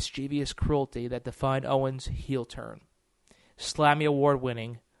and mischievous cruelty that defined Owen's heel turn. Slammy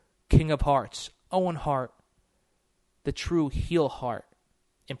Award-winning King of Hearts, Owen Hart, the true heel heart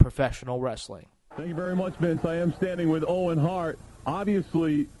in professional wrestling. Thank you very much, Vince. I am standing with Owen Hart.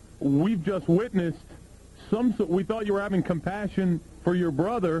 Obviously, we've just witnessed we thought you were having compassion for your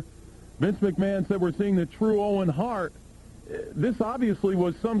brother. Vince McMahon said we're seeing the true Owen Hart. This obviously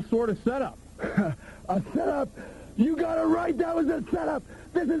was some sort of setup. A setup? You got it right. That was a setup.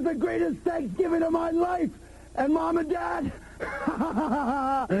 This is the greatest Thanksgiving of my life. And Mom and Dad,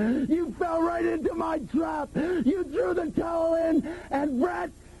 you fell right into my trap. You threw the towel in. And Bret,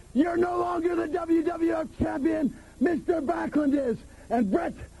 you're no longer the WWF champion. Mr. Backlund is. And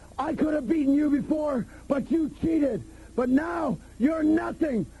Bret, I could have beaten you before, but you cheated. But now, you're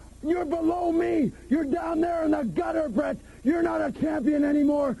nothing. You're below me. You're down there in the gutter, Bret. You're not a champion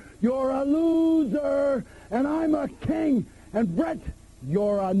anymore. You're a loser. And I'm a king. And Bret,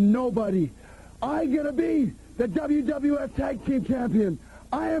 you're a nobody. I'm going to be the WWF Tag Team Champion.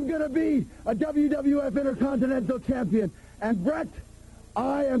 I am going to be a WWF Intercontinental Champion. And Bret,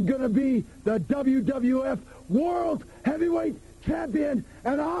 I am going to be the WWF World Heavyweight Champion.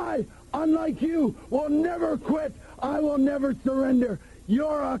 And I, unlike you, will never quit. I will never surrender.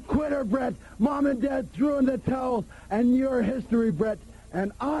 You're a quitter, Bret. Mom and Dad threw in the towels, and you're history, Bret.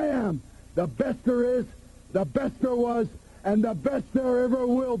 And I am the best there is, the best there was, and the best there ever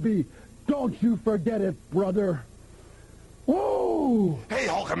will be. Don't you forget it, brother. Whoa! Hey,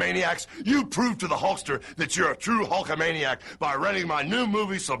 Hulkamaniacs, you proved to the Hulkster that you're a true Hulkamaniac by renting my new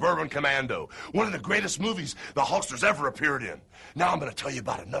movie, Suburban Commando, one of the greatest movies the Hulkster's ever appeared in. Now I'm going to tell you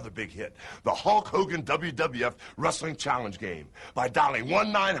about another big hit, the Hulk Hogan WWF Wrestling Challenge Game. By dialing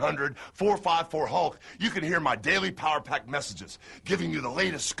 1-900-454-HULK, you can hear my daily Power Pack messages, giving you the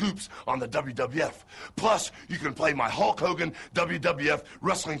latest scoops on the WWF. Plus, you can play my Hulk Hogan WWF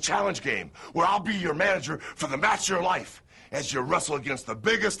Wrestling Challenge Game, where I'll be your manager for the match of your life. as you wrestle against the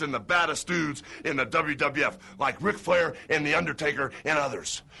biggest and the baddest dudes in the WWF, like Ric Flair and The Undertaker and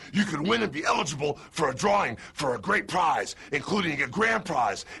others. You could win and be eligible for a drawing for a great prize, including a grand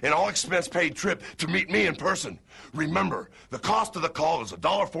prize, an all-expense-paid trip to meet me in person. Remember, the cost of the call is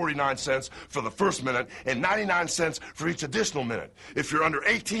 $1.49 for the first minute and 99 cents for each additional minute. If you're under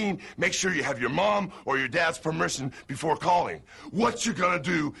 18, make sure you have your mom or your dad's permission before calling. What you gonna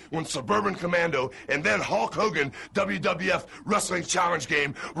do when Suburban Commando and then Hulk Hogan WWF Wrestling Challenge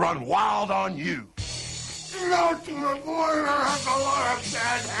game run wild on you? Not to the point I have a lot of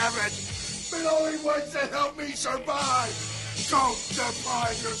bad habits, but only ones that help me survive. Don't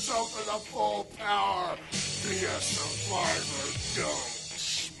deprive yourself of the full power. Be a survivor, don't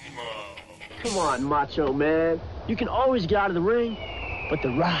smoke. Come on, Macho Man. You can always get out of the ring, but The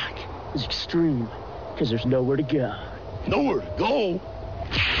Rock is extreme, because there's nowhere to go. Nowhere to go?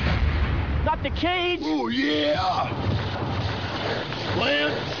 Not the cage! Oh, yeah!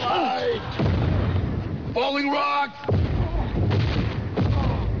 Landslide! Falling rock!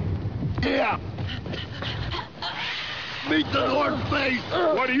 Yeah! Meet the North Face!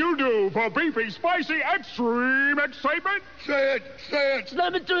 What do you do for beefy, spicy, extreme excitement? Say it!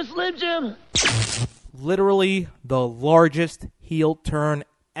 Slam it to a Slim Jim! Literally the largest heel turn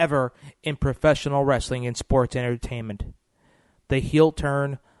ever in professional wrestling and sports entertainment. The heel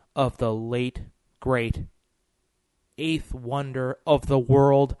turn of the late, great, eighth wonder of the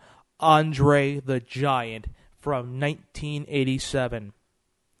world, Andre the Giant, from 1987.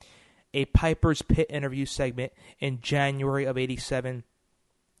 A Piper's Pit interview segment in January of 87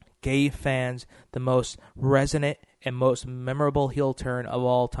 gave fans the most resonant and most memorable heel turn of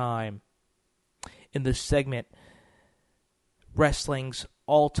all time. In the segment, wrestling's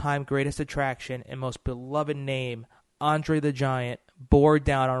all-time greatest attraction and most beloved name, Andre the Giant, bore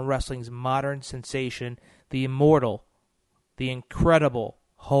down on wrestling's modern sensation, the immortal, the incredible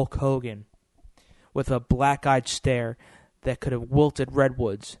Hulk Hogan, with a black-eyed stare that could have wilted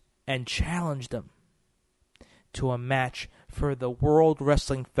redwoods, and challenged him to a match for the World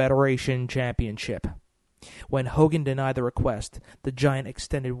Wrestling Federation Championship. When Hogan denied the request, the Giant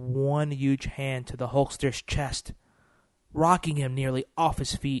extended one huge hand to the Hulkster's chest, rocking him nearly off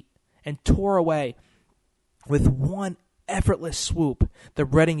his feet, and tore away with one effortless swoop the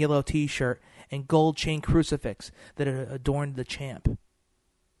red and yellow t-shirt and gold chain crucifix that had adorned the champ.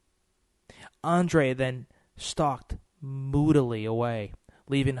 Andre then stalked moodily away,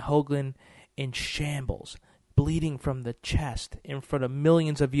 leaving Hogan in shambles, bleeding from the chest in front of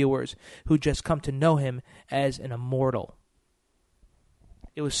millions of viewers who just come to know him as an immortal.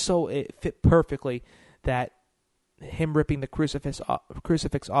 It fit perfectly that him ripping the crucifix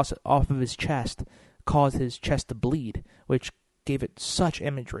off of his chest caused his chest to bleed, which gave it such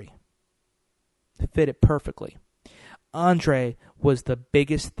imagery. It fit it perfectly. Andre was the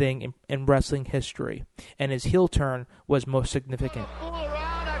biggest thing in wrestling history, and his heel turn was most significant.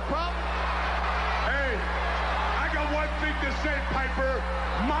 Say, Piper,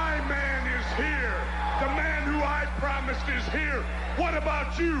 my man is here. The man who I promised is here. What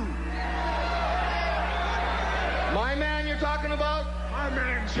about you? My man you're talking about? My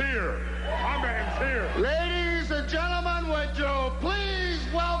man's here. My man's here. Ladies and gentlemen, would you please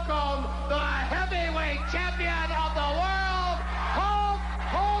welcome the heavyweight champion of the world, Hulk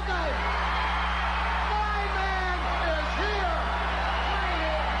Hogan. My man is here.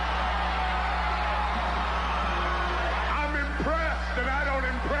 Impressed, and I don't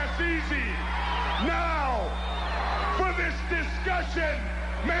impress easy. Now, for this discussion,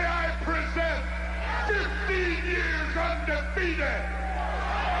 may I present 15 years undefeated,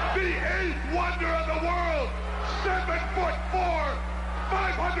 the eighth wonder of the world, 7'4",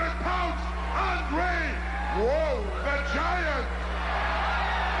 500 pounds, Andre, the Giant.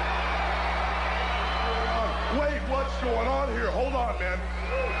 Wait, what's going on here? Hold on, man.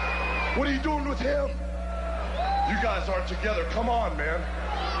 What are you doing with him? You guys aren't together. Come on, man.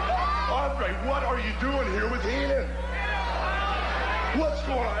 Andre, what are you doing here with Heenan? What's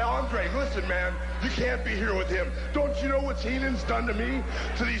going on? Andre, listen, man. You can't be here with him. Don't you know what Heenan's done to me,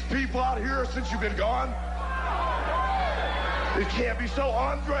 to these people out here since you've been gone? It can't be so.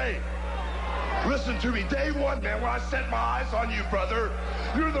 Andre, listen to me. Day one, man, when I set my eyes on you, brother,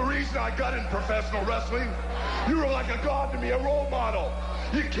 you're the reason I got in professional wrestling. You were like a god to me, a role model.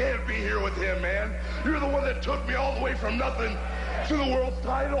 You can't be here with him, man. You're the one that took me all the way from nothing to the world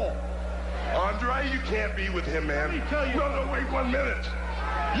title. Andre, you can't be with him, man. Let me tell you. No, wait 1 minute.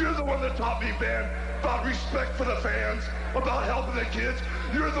 You're the one that taught me, man, about respect for the fans, about helping the kids.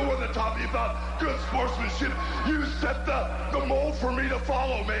 You're the one that taught me about good sportsmanship. You set the mold for me to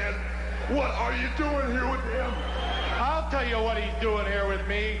follow, man. What are you doing here with him? I'll tell you what he's doing here with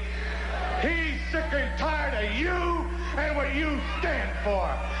me. He's sick and tired of you and what you stand for.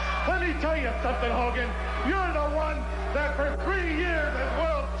 Let me tell you something, Hogan. You're the one that for 3 years as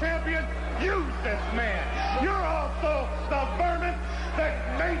world champion used this man. You're also the vermin that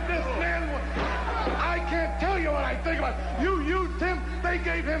made this man. I can't tell you what I think about it. You used him, they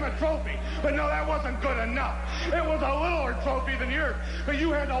gave him a trophy. But no, that wasn't good enough. It was a littler trophy than yours. But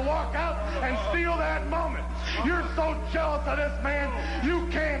you had to walk out and steal that moment. You're so jealous of this man, you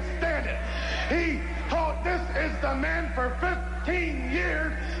can't stand it. This is the man for 15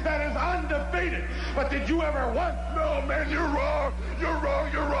 years that is undefeated. But did you ever once? No, man, you're wrong. You're wrong.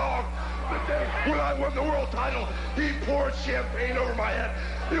 You're wrong. The day when I won the world title, he poured champagne over my head.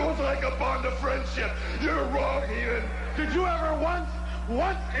 It was like a bond of friendship. You're wrong, Heenan. Did you ever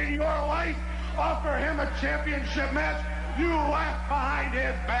once in your life offer him a championship match? You laughed behind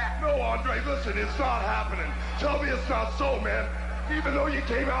his back. No, Andre, listen, it's not happening. Tell me it's not so, man. Even though you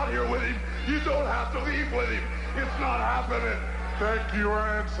came out here with him, you don't have to leave with him. It's not happening. Thank you,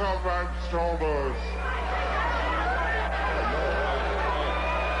 Ansel Van Stolbers.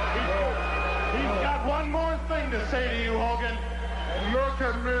 He's got one more thing to say to you, Hogan. Look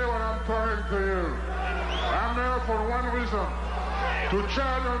at me when I'm talking to you. I'm here for one reason. To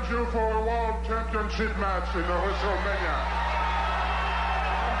challenge you for a world championship match in the WrestleMania.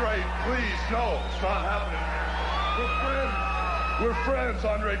 Andre, please, no, it's not happening. We're friends. We're friends,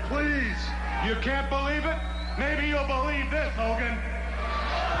 Andre, please. You can't believe it? Maybe you'll believe this, Hogan.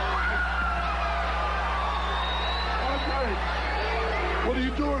 Andre, what are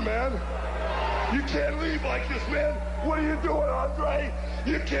you doing, man? You can't leave like this, man. What are you doing, Andre?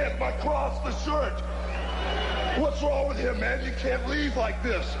 You can't cross the shirt. What's wrong with him, man? You can't leave like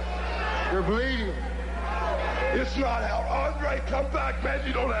this. You're bleeding. It's not how. Andre, come back, man.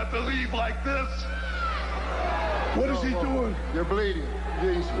 You don't have to leave like this. What is he doing? You're bleeding.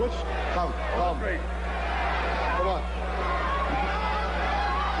 Easy. Come. Andre. Come on.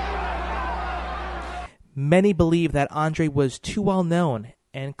 Many believe that Andre was too well known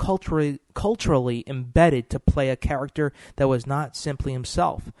and culturally embedded to play a character that was not simply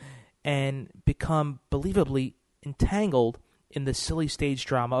himself, and become believably entangled in the silly stage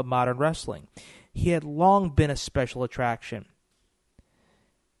drama of modern wrestling. He had long been a special attraction,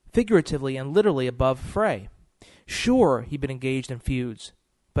 figuratively and literally above fray. Sure, he'd been engaged in feuds,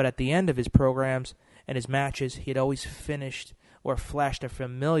 but at the end of his programs and his matches, he had always finished or flashed a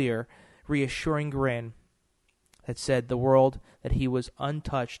familiar, reassuring grin that said the world that he was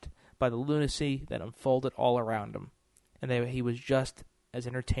untouched by the lunacy that unfolded all around him, and that he was just as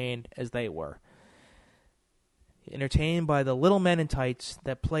entertained as they were. Entertained by the little men in tights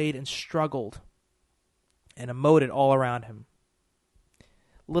that played and struggled and emoted all around him.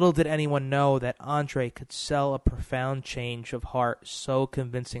 Little did anyone know that Andre could sell a profound change of heart so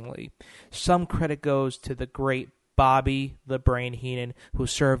convincingly. Some credit goes to the great Bobby the Brain Heenan, who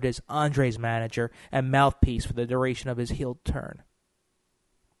served as Andre's manager and mouthpiece for the duration of his heel turn.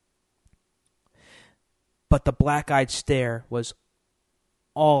 But the black-eyed stare was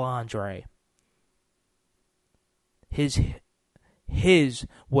all Andre. His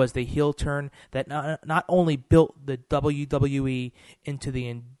was the heel turn that not only built the WWE into the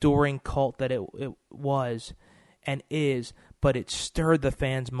enduring cult that it was and is, but it stirred the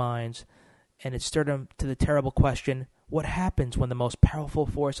fans' minds, and it stirred them to the terrible question, what happens when the most powerful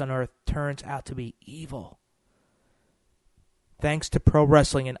force on earth turns out to be evil? Thanks to pro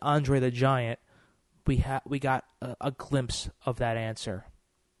wrestling and Andre the Giant, we got a glimpse of that answer.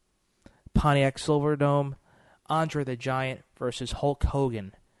 Pontiac Silverdome, Andre the Giant versus Hulk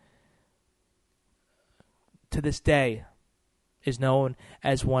Hogan, to this day, is known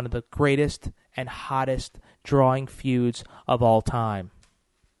as one of the greatest and hottest drawing feuds of all time.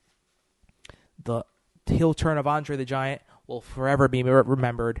 The heel turn of Andre the Giant will forever be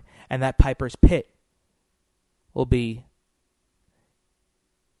remembered, and that Piper's Pit will be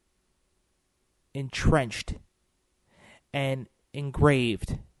entrenched and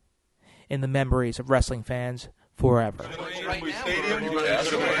engraved in the memories of wrestling fans forever. Right now,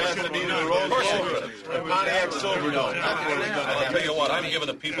 I'll tell you what, I'm giving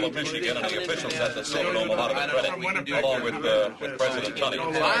the people of Michigan and the officials at the Silverdome a lot of credit, along with President Tunney.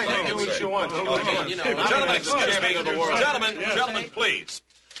 Fine, do what you want. Gentlemen, excuse me. Gentlemen, please.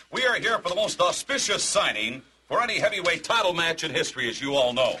 We are here for the most auspicious signing for any heavyweight title match in history, as you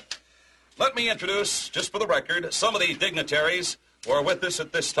all know. Let me introduce, just for the record, some of the dignitaries who are with us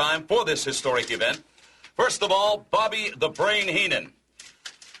at this time for this historic event. First of all, Bobby the Brain Heenan,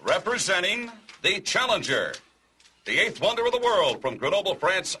 representing the challenger, the eighth wonder of the world from Grenoble,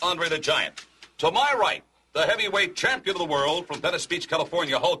 France, Andre the Giant. To my right, the heavyweight champion of the world from Venice Beach,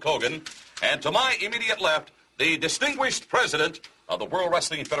 California, Hulk Hogan. And to my immediate left, the distinguished president of the World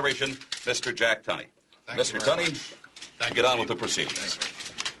Wrestling Federation, Mr. Jack Tunney. Mr. Tunney, get on with the proceedings.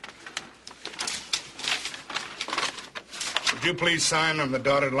 Would you please sign on the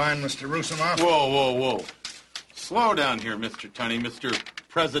dotted line, Mr. Rusimov? Whoa. Slow down here, Mr. Tunney, Mr.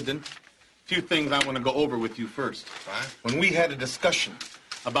 President. A few things I want to go over with you first. Fine. When we had a discussion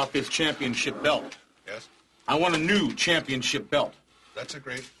about this championship belt, Yes? I want a new championship belt. That's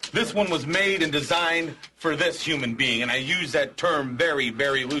agreed. This one was made and designed for this human being, and I use that term very,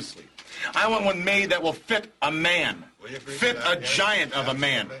 very loosely. I want one made that will fit a man, fit a giant of a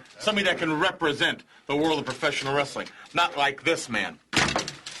man, somebody that can represent the world of professional wrestling, not like this man.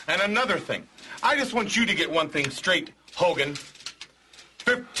 And another thing, I just want you to get one thing straight, Hogan.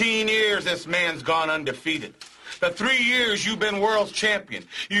 15 years this man's gone undefeated. The 3 years you've been world's champion,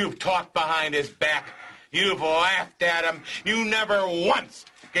 you've talked behind his back, you've laughed at him, you never once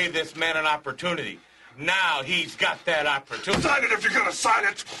gave this man an opportunity. Now he's got that opportunity. Sign it if you're gonna sign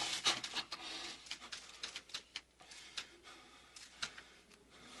it.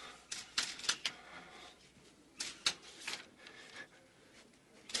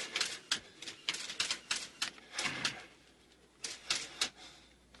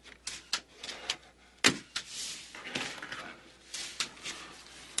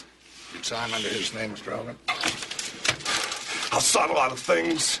 Sign under his name, Mr. Hogan. I've signed a lot of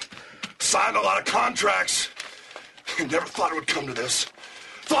things. Signed a lot of contracts. I never thought it would come to this.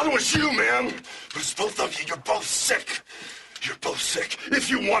 Thought it was you, man. But it's both of you. You're both sick. You're both sick. If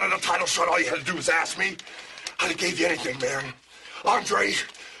you wanted a title shot, all you had to do was ask me. I'd have gave you anything, man. Andre,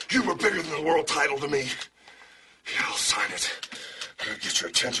 you were bigger than the world title to me. Yeah, I'll sign it. I'm gonna get your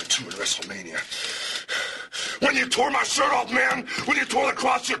attention too in WrestleMania. When you tore my shirt off, man, when you tore the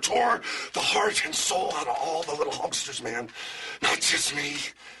cross, you tore the heart and soul out of all the little Hulksters, man. Not just me.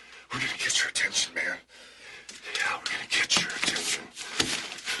 We're gonna get your attention, man. Yeah, we're gonna get your attention.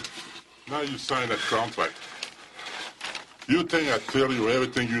 Now you signed a contract. You think I tell you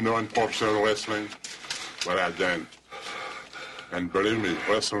everything you know in professional wrestling? Well, I didn't. And believe me,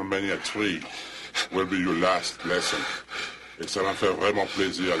 WrestleMania 3 will be your last lesson. Et ça va me faire vraiment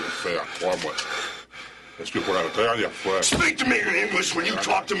plaisir à le faire, crois-moi. Parce que pour la dernière fois... Speak to me in English when you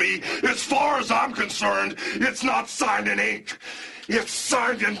talk to me. As far as I'm concerned, it's not signed in ink. It's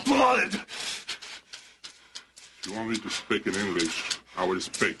signed in blood. If you want me to speak in English, I will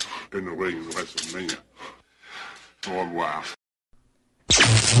speak in the ring in WrestleMania. Au revoir.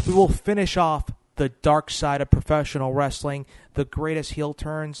 We will finish off the dark side of professional wrestling, the greatest heel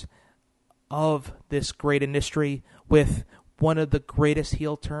turns of this great industry, with one of the greatest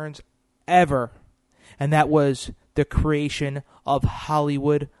heel turns ever. And that was the creation of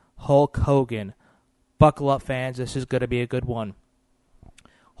Hollywood Hulk Hogan. Buckle up, fans. This is going to be a good one.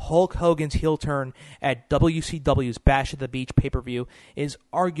 Hulk Hogan's heel turn at WCW's Bash at the Beach pay-per-view is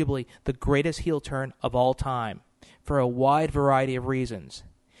arguably the greatest heel turn of all time, for a wide variety of reasons.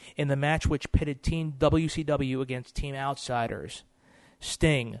 In the match which pitted Team WCW against Team Outsiders,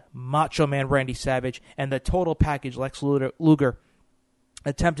 Sting, Macho Man Randy Savage, and the total package Lex Luger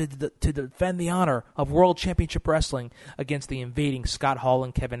attempted to defend the honor of World Championship Wrestling against the invading Scott Hall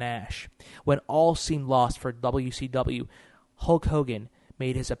and Kevin Nash. When all seemed lost for WCW, Hulk Hogan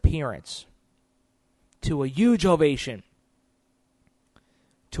made his appearance to a huge ovation,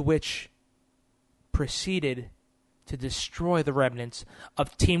 to which proceeded to destroy the remnants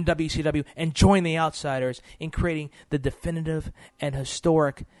of Team WCW and join the Outsiders in creating the definitive and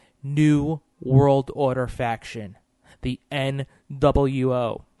historic New World Order faction, the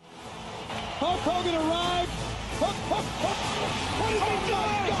NWO. Hulk Hogan arrived. What is he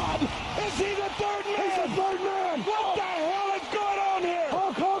doing? God! Is he the third man? He's the third man. What the hell is going on here?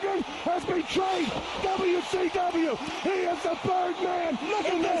 Hulk Hogan has betrayed WCW. He is the third man. Look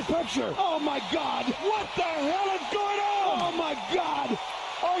at this picture. Oh my God! What the hell is going on? Oh my God!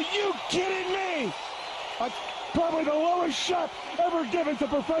 Are you kidding me? Probably the lowest shot ever given to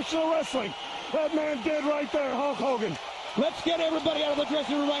professional wrestling. That man did right there, Hulk Hogan. Let's get everybody out of the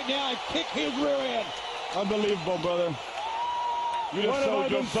dressing room right now and kick his rear end. Unbelievable, brother. What have I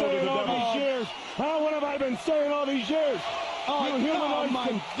been saying all these years? Huh? What have I been saying all these years? Oh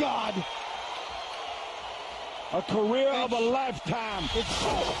my God. A career of a lifetime. It's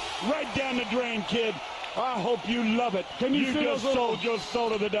right down the drain, kid. I hope you love it. Can you see just sold your soul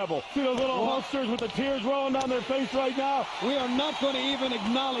to the devil. See those little Hulksters with the tears rolling down their face right now? We are not going to even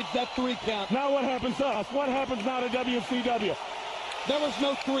acknowledge that 3 count. Now what happens to us? What happens now to WCW? There was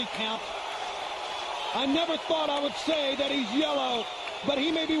no 3 count. I never thought I would say that he's yellow but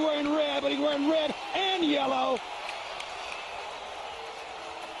he may be wearing red, but he's wearing red and yellow.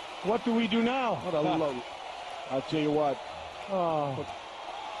 What do we do now? What a load. I'll tell you what.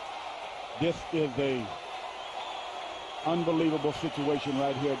 This is a unbelievable situation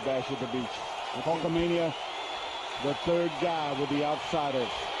right here at Bash at the Beach. Hulkamania, the third guy with the outsiders,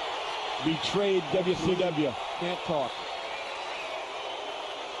 betrayed WCW. Can't talk.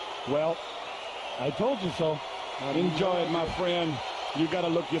 Well, I told you so. Enjoy it, my friend. You got to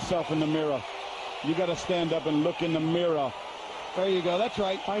look yourself in the mirror. You got to stand up and look in the mirror. There you go. That's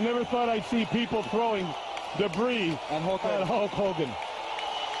right. I never thought I'd see people throwing debris at Hulk Hogan.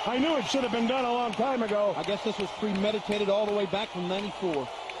 I knew it should have been done a long time ago. I guess this was premeditated all the way back from '94.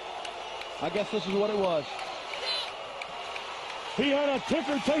 I guess this is what it was. He had a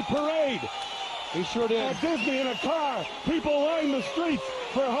ticker tape parade. He sure did. At Disney in a car. People lined the streets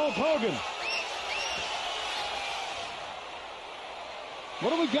for Hulk Hogan.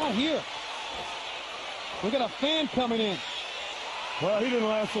 What do we got here? We got a fan coming in. Well, he didn't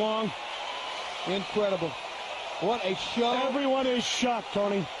last long. Incredible. What a show. Everyone is shocked,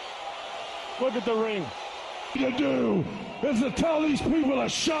 Tony. Look at the ring. What you do is to tell these people to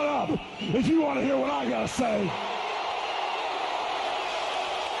shut up if you want to hear what I got to say.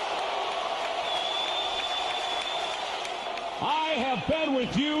 I have been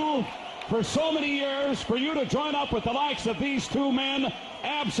with you for so many years. For you to join up with the likes of these two men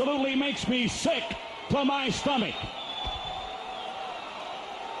absolutely makes me sick to my stomach.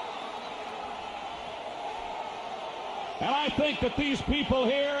 And I think that these people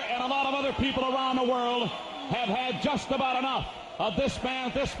here and a lot of other people around the world have had just about enough of this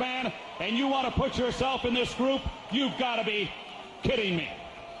man, and you want to put yourself in this group? You've got to be kidding me.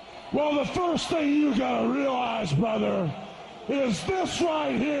 Well, the first thing you got to realize, brother, is this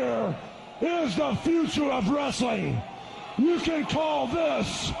right here is the future of wrestling. You can call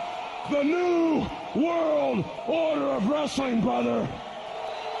this the new world order of wrestling, brother.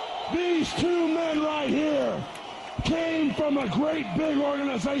 These two men right here came from a great big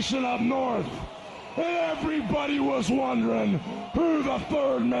organization up north, and everybody was wondering who the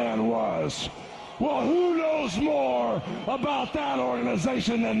third man was. Well, who knows more about that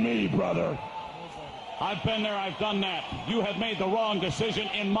organization than me, brother? I've been there, I've done that. You have made the wrong decision,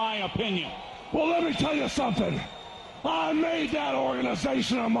 in my opinion. Well, let me tell you something. I made that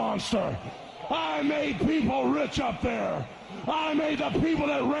organization a monster. I made people rich up there. I made the people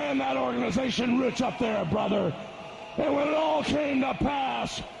that ran that organization rich up there, brother. And when it all came to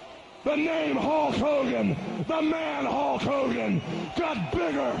pass, the name Hulk Hogan, the man Hulk Hogan, got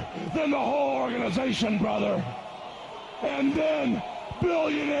bigger than the whole organization, brother. And then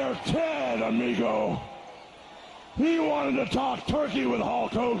billionaire Ted, amigo, he wanted to talk turkey with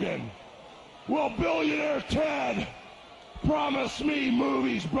Hulk Hogan. Well, billionaire Ted promised me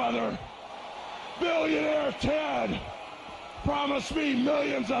movies, brother. Billionaire Ted promised me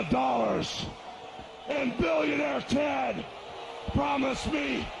millions of dollars. And billionaire Ted promised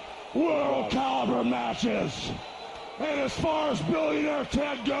me world caliber matches. And as far as billionaire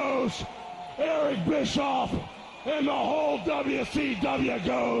Ted goes, Eric Bischoff and the whole WCW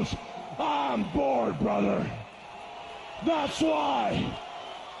goes, I'm bored, brother. That's why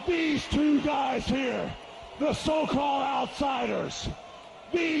these two guys here, the so-called outsiders,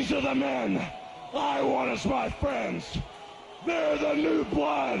 these are the men I want as my friends. They're the new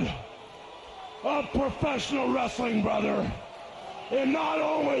blood of professional wrestling, brother. And not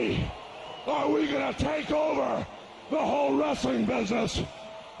only are we going to take over the whole wrestling business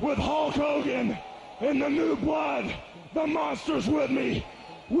with Hulk Hogan and the new blood, the monsters with me,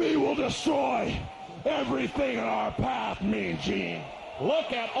 we will destroy everything in our path, Mean Gene.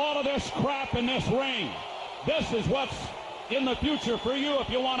 Look at all of this crap in this ring. This is what's in the future for you if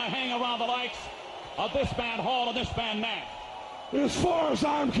you want to hang around the likes of this man Hall and this man Nash. As far as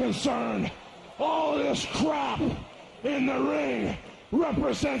I'm concerned, all of this crap in the ring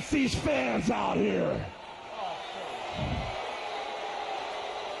represents these fans out here.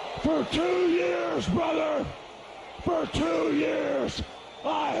 For 2 years, brother, for 2 years,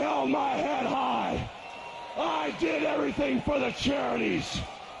 I held my head high. I did everything for the charities.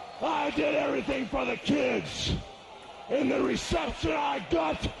 I did everything for the kids. And the reception I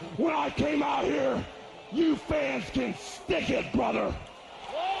got when I came out here, you fans can stick it, brother.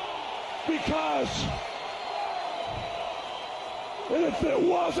 Because if it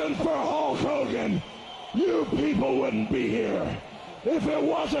wasn't for Hulk Hogan, you people wouldn't be here. If it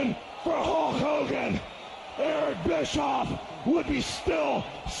wasn't for Hulk Hogan, Eric Bischoff would be still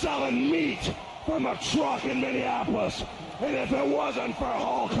selling meat from a truck in Minneapolis. And if it wasn't for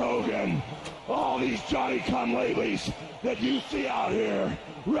Hulk Hogan, all these Johnny-come-latelys that you see out here,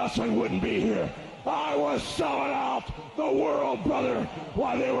 wrestling wouldn't be here. I was selling out the world, brother,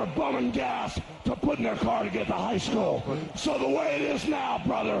 while they were bumming gas to put in their car to get to high school. So the way it is now,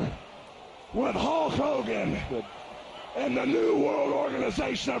 brother, with Hulk Hogan and the New World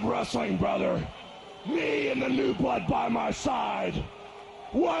Organization of Wrestling, brother, me and the new blood by my side,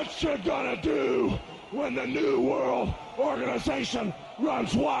 what you gonna do when the New World Organization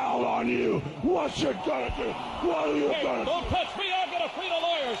runs wild on you? What you gonna do? What are you gonna do? Don't touch me, I'm gonna free the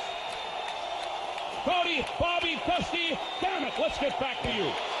lawyers. Cody, Bobby, Dusty, damn it, let's get back to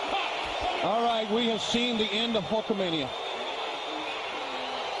you. All right, we have seen the end of Hulkamania.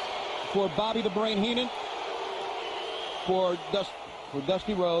 For Bobby the Brain Heenan, for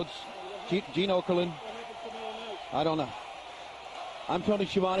Dusty Rhodes, Gene Okerlund, I don't know. I'm Tony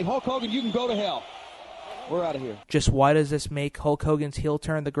Schiavone. Hulk Hogan, you can go to hell. We're out of here. Just why does this make Hulk Hogan's heel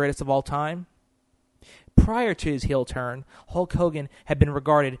turn the greatest of all time? Prior to his heel turn, Hulk Hogan had been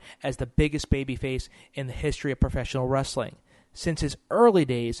regarded as the biggest babyface in the history of professional wrestling since his early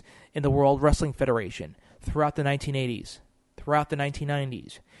days in the World Wrestling Federation throughout the 1980s. Throughout the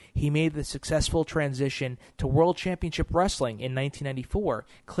 1990s, he made the successful transition to World Championship Wrestling in 1994,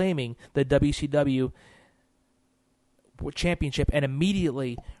 claiming the WCW Championship and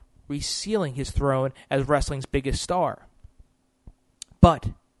immediately resealing his throne as wrestling's biggest star. But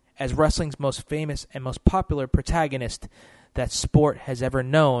as wrestling's most famous and most popular protagonist that sport has ever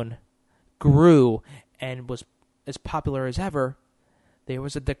known grew and was as popular as ever, there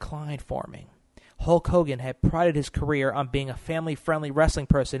was a decline forming. Hulk Hogan had prided his career on being a family-friendly wrestling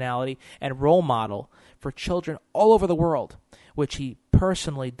personality and role model for children all over the world, which he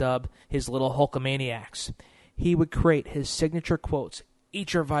personally dubbed his little Hulkamaniacs. He would create his signature quotes,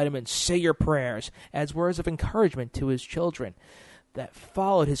 "Eat your vitamins, say your prayers," as words of encouragement to his children that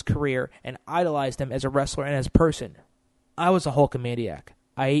followed his career and idolized him as a wrestler and as a person. I was a Hulkamaniac.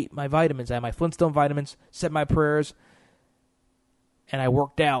 I ate my vitamins. I had my Flintstone vitamins, said my prayers, and I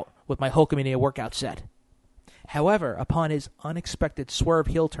worked out with my Hulkamania workout set. However, upon his unexpected swerve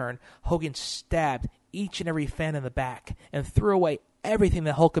heel turn, Hogan stabbed each and every fan in the back and threw away everything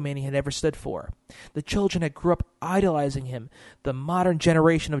that Hulkamania had ever stood for. The children that grew up idolizing him, the modern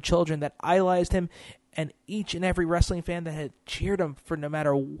generation of children that idolized him, and each and every wrestling fan that had cheered him for no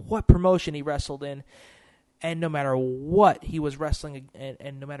matter what promotion he wrestled in, and no matter what he was wrestling,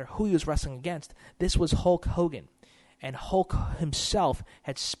 and no matter who he was wrestling against, this was Hulk Hogan. And Hulk himself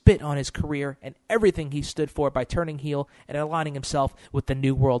had spit on his career and everything he stood for by turning heel and aligning himself with the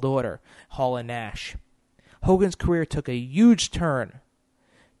New World Order, Hall and Nash. Hogan's career took a huge turn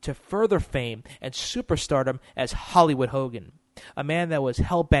to further fame and superstardom as Hollywood Hogan, a man that was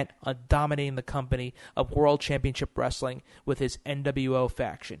hell-bent on dominating the company of World Championship Wrestling with his NWO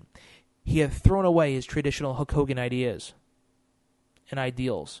faction. He had thrown away his traditional Hulk Hogan ideas and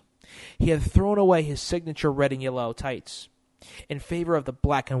ideals. He had thrown away his signature red and yellow tights in favor of the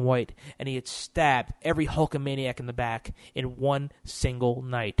black and white, and he had stabbed every Hulkamaniac in the back in one single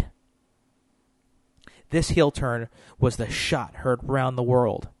night. This heel turn was the shot heard round the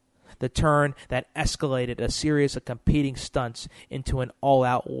world, the turn that escalated a series of competing stunts into an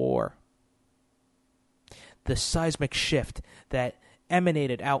all-out war. The seismic shift that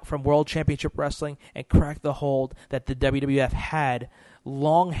emanated out from World Championship Wrestling and cracked the hold that the WWF had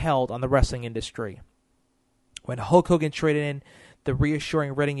long held on the wrestling industry. When Hulk Hogan traded in the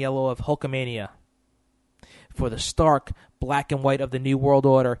reassuring red and yellow of Hulkamania for the stark black and white of the New World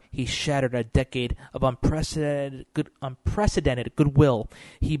Order, he shattered a decade of unprecedented goodwill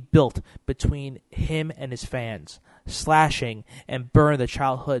he built between him and his fans, slashing and burned the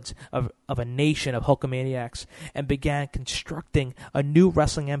childhoods of a nation of Hulkamaniacs, and began constructing a new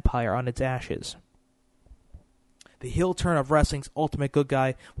wrestling empire on its ashes. The heel turn of wrestling's ultimate good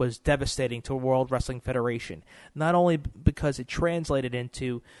guy was devastating to World Wrestling Federation, not only because it translated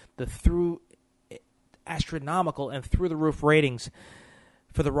into the astronomical and through-the-roof ratings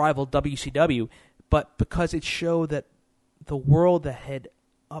for the rival WCW, but because it showed that the world that had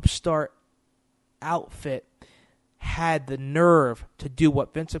upstart outfit had the nerve to do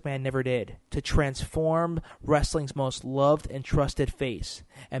what Vince McMahon never did, to transform wrestling's most loved and trusted face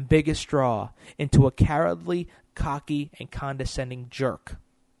and biggest draw into a cowardly, cocky, and condescending jerk.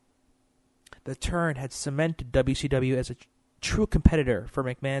 The turn had cemented WCW as a true competitor for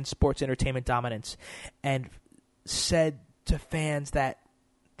McMahon's sports entertainment dominance and said to fans that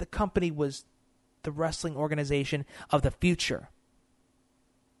the company was the wrestling organization of the future.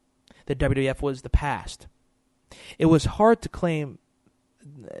 The WWF was the past. It was hard to claim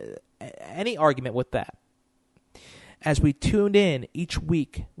any argument with that. As we tuned in each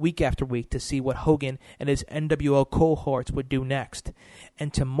week, week after week, to see what Hogan and his NWO cohorts would do next,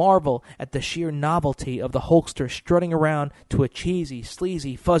 and to marvel at the sheer novelty of the Hulkster strutting around to a cheesy,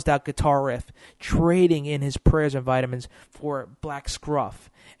 sleazy, fuzzed-out guitar riff, trading in his prayers and vitamins for black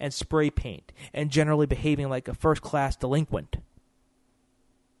scruff and spray paint, and generally behaving like a first-class delinquent.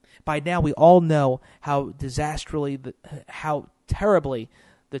 By now, we all know how terribly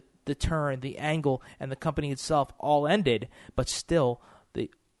the turn, the angle, and the company itself all ended, but still,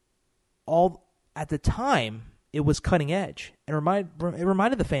 at the time, it was cutting edge, and it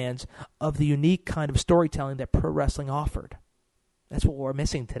reminded the fans of the unique kind of storytelling that pro wrestling offered. That's what we're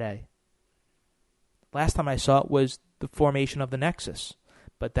missing today. Last time I saw it was the formation of the Nexus,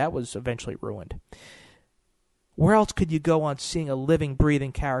 but that was eventually ruined. Where else could you go on seeing a living,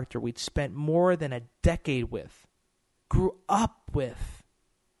 breathing character we'd spent more than a decade with, grew up with,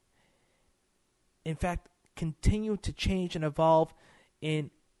 in fact, continue to change and evolve in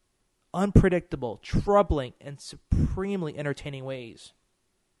unpredictable, troubling, and supremely entertaining ways?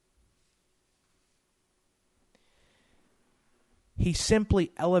 He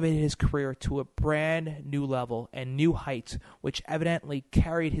simply elevated his career to a brand new level and new heights, which evidently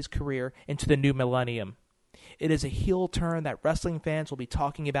carried his career into the new millennium. It is a heel turn that wrestling fans will be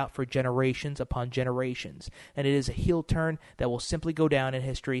talking about for generations upon generations, and it is a heel turn that will simply go down in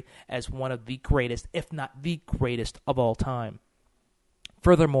history as one of the greatest, if not the greatest, of all time.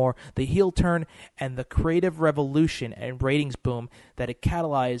 Furthermore, the heel turn and the creative revolution and ratings boom that it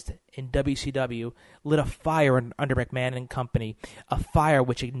catalyzed in WCW lit a fire under McMahon and company, a fire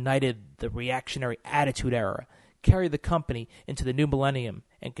which ignited the reactionary attitude era, carried the company into the new millennium,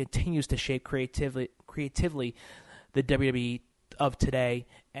 and continues to shape creatively the WWE of today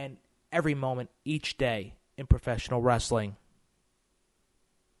and every moment, each day in professional wrestling.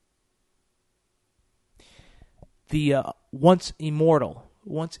 The once immortal,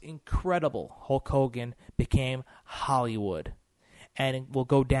 once incredible Hulk Hogan became Hollywood, and it will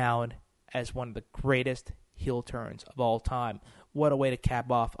go down as one of the greatest heel turns of all time. What a way to cap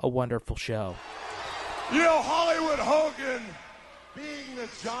off a wonderful show. You know, Hollywood Hogan, being the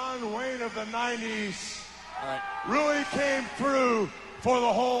John Wayne of the 90s, really came through for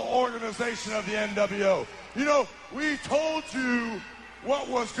the whole organization of the NWO. You know, we told you what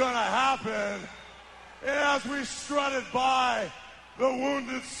was going to happen, and as we strutted by the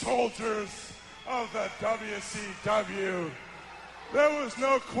wounded soldiers of the WCW, there was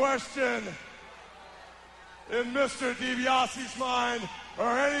no question in Mr. DiBiase's mind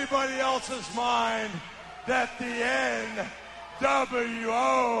or anybody else's mind that the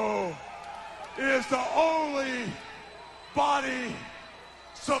NWO is the only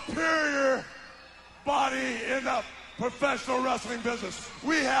superior body in the professional wrestling business.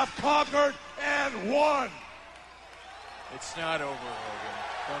 We have conquered and won. It's not over, Hogan.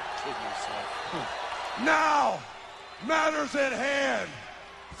 Don't kid yourself. Now, matters at hand.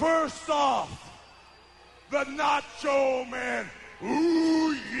 First off, the Nacho Man.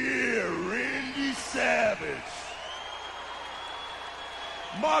 Ooh, yeah, Randy Savage.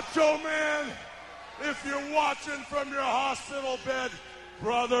 Macho Man, if you're watching from your hospital bed,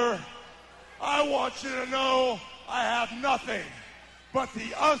 brother, I want you to know I have nothing but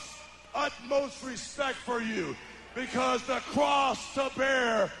the utmost respect for you, because the cross to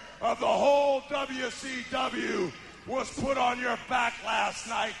bear of the whole WCW was put on your back last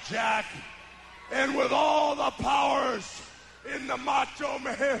night, Jack. And with all the powers in the Macho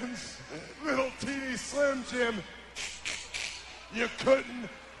Man's little teeny Slim Jim, you couldn't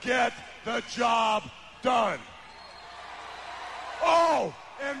get the job done. Oh,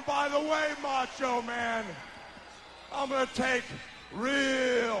 and by the way, Macho Man, I'm going to take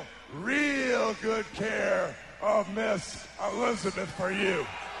real good care of Miss Elizabeth for you.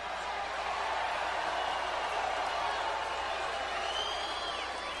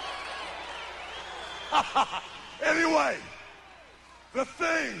 Anyway, the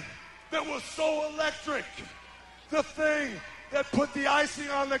thing that was so electric, the thing that put the icing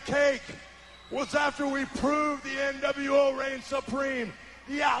on the cake, was after we proved the NWO reigned supreme,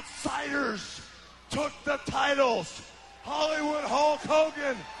 the outsiders took the titles. Hollywood Hulk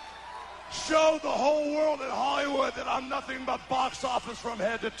Hogan showed the whole world in Hollywood that I'm nothing but box office from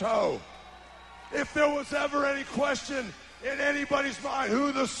head to toe. If there was ever any question in anybody's mind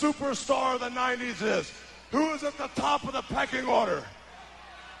who the superstar of the 90s is, who is at the top of the pecking order,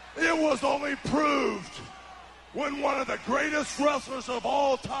 it was only proved when one of the greatest wrestlers of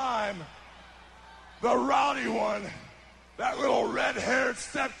all time, the rowdy one, that little red-haired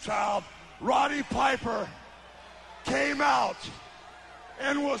stepchild, Roddy Piper, came out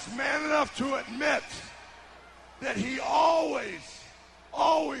and was man enough to admit that he always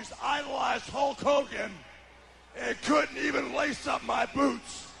idolized Hulk Hogan and couldn't even lace up my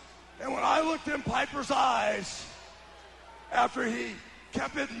boots. And when I looked in Piper's eyes, after he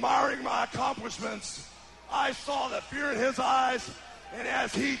kept admiring my accomplishments, I saw the fear in his eyes, and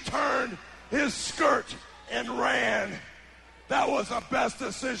as he turned his skirt and ran, that was the best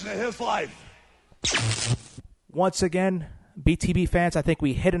decision of his life. Once again, BTB fans, I think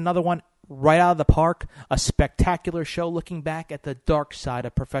we hit another one right out of the park. A spectacular show looking back at the dark side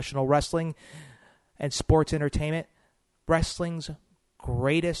of professional wrestling and sports entertainment. Wrestling's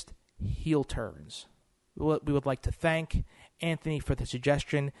greatest heel turns. We would like to thank Anthony for the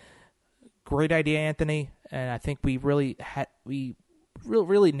suggestion. Great idea, Anthony, and I think we really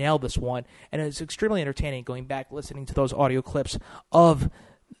nailed this one, and it's extremely entertaining going back listening to those audio clips of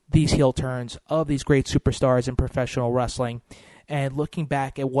these heel turns, of these great superstars in professional wrestling, and looking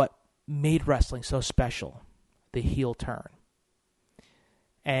back at what made wrestling so special, the heel turn.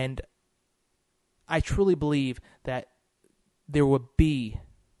 And I truly believe that there would be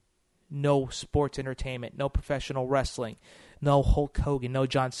no sports entertainment, no professional wrestling, no Hulk Hogan, no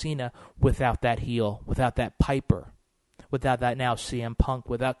John Cena without that heel, without that Piper, without that now CM Punk,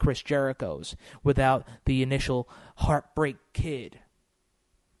 without Chris Jericho's, without the initial Heartbreak Kid.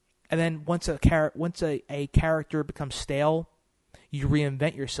 And then once a character becomes stale, you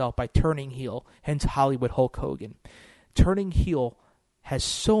reinvent yourself by turning heel, hence Hollywood Hulk Hogan. Turning heel has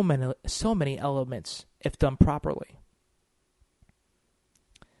so many elements if done properly.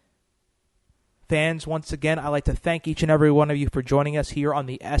 Fans, once again, I'd like to thank each and every one of you for joining us here on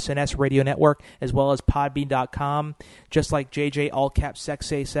the SNS Radio Network, as well as Podbean.com. Just like JJ All Cap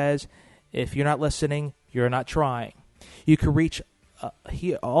Sexay says, if you're not listening, you're not trying. You can reach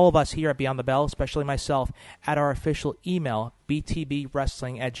all of us here at Beyond the Bell, especially myself, at our official email,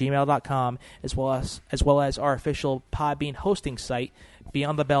 btbwrestling@gmail.com, as well as our official Podbean hosting site,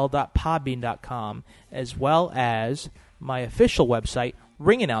 beyondthebell.podbean.com, as well as my official website,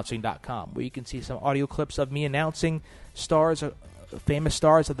 ringannouncing.com, where you can see some audio clips of me announcing famous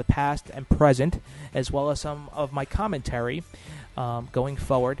stars of the past and present, as well as some of my commentary going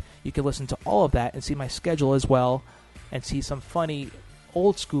forward. You can listen to all of that and see my schedule as well, and see some funny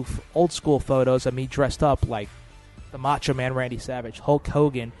old school photos of me dressed up like the Macho Man Randy Savage, Hulk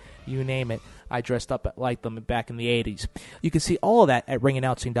Hogan, you name it. I dressed up like them back in the 80s. You can see all of that at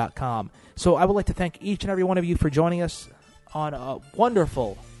ringannouncing.com. So I would like to thank each and every one of you for joining us on a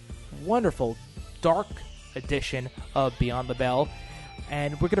wonderful, wonderful dark edition of Beyond the Bell.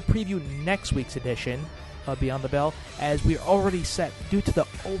 And we're going to preview next week's edition of Beyond the Bell, as we're already set due to the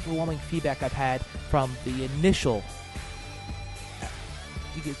overwhelming feedback I've had from the initial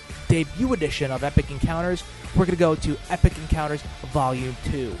debut edition of Epic Encounters. We're going to go to Epic Encounters Volume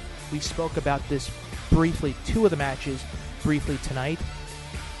 2. We spoke about this briefly, 2 of the matches briefly tonight.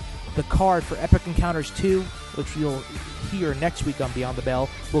 The card for Epic Encounters 2, which you'll hear next week on Beyond the Bell,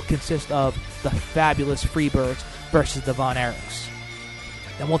 will consist of the Fabulous Freebirds versus the Von Erichs.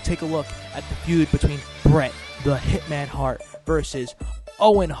 Then we'll take a look at the feud between Bret the Hitman Hart versus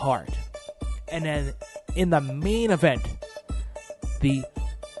Owen Hart. And then in the main event, the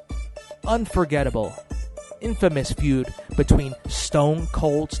unforgettable, infamous feud between Stone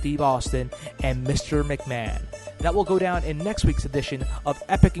Cold Steve Austin and Mr. McMahon. That will go down in next week's edition of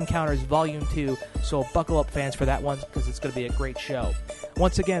Epic Encounters Volume 2, so buckle up, fans, for that one, because it's going to be a great show.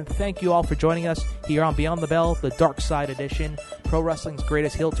 Once again, thank you all for joining us here on Beyond the Bell, the Dark Side Edition, Pro Wrestling's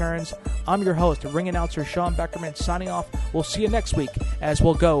Greatest Heel Turns. I'm your host, ring announcer Sean Beckerman, signing off. We'll see you next week as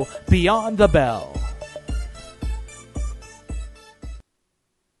we'll go Beyond the Bell.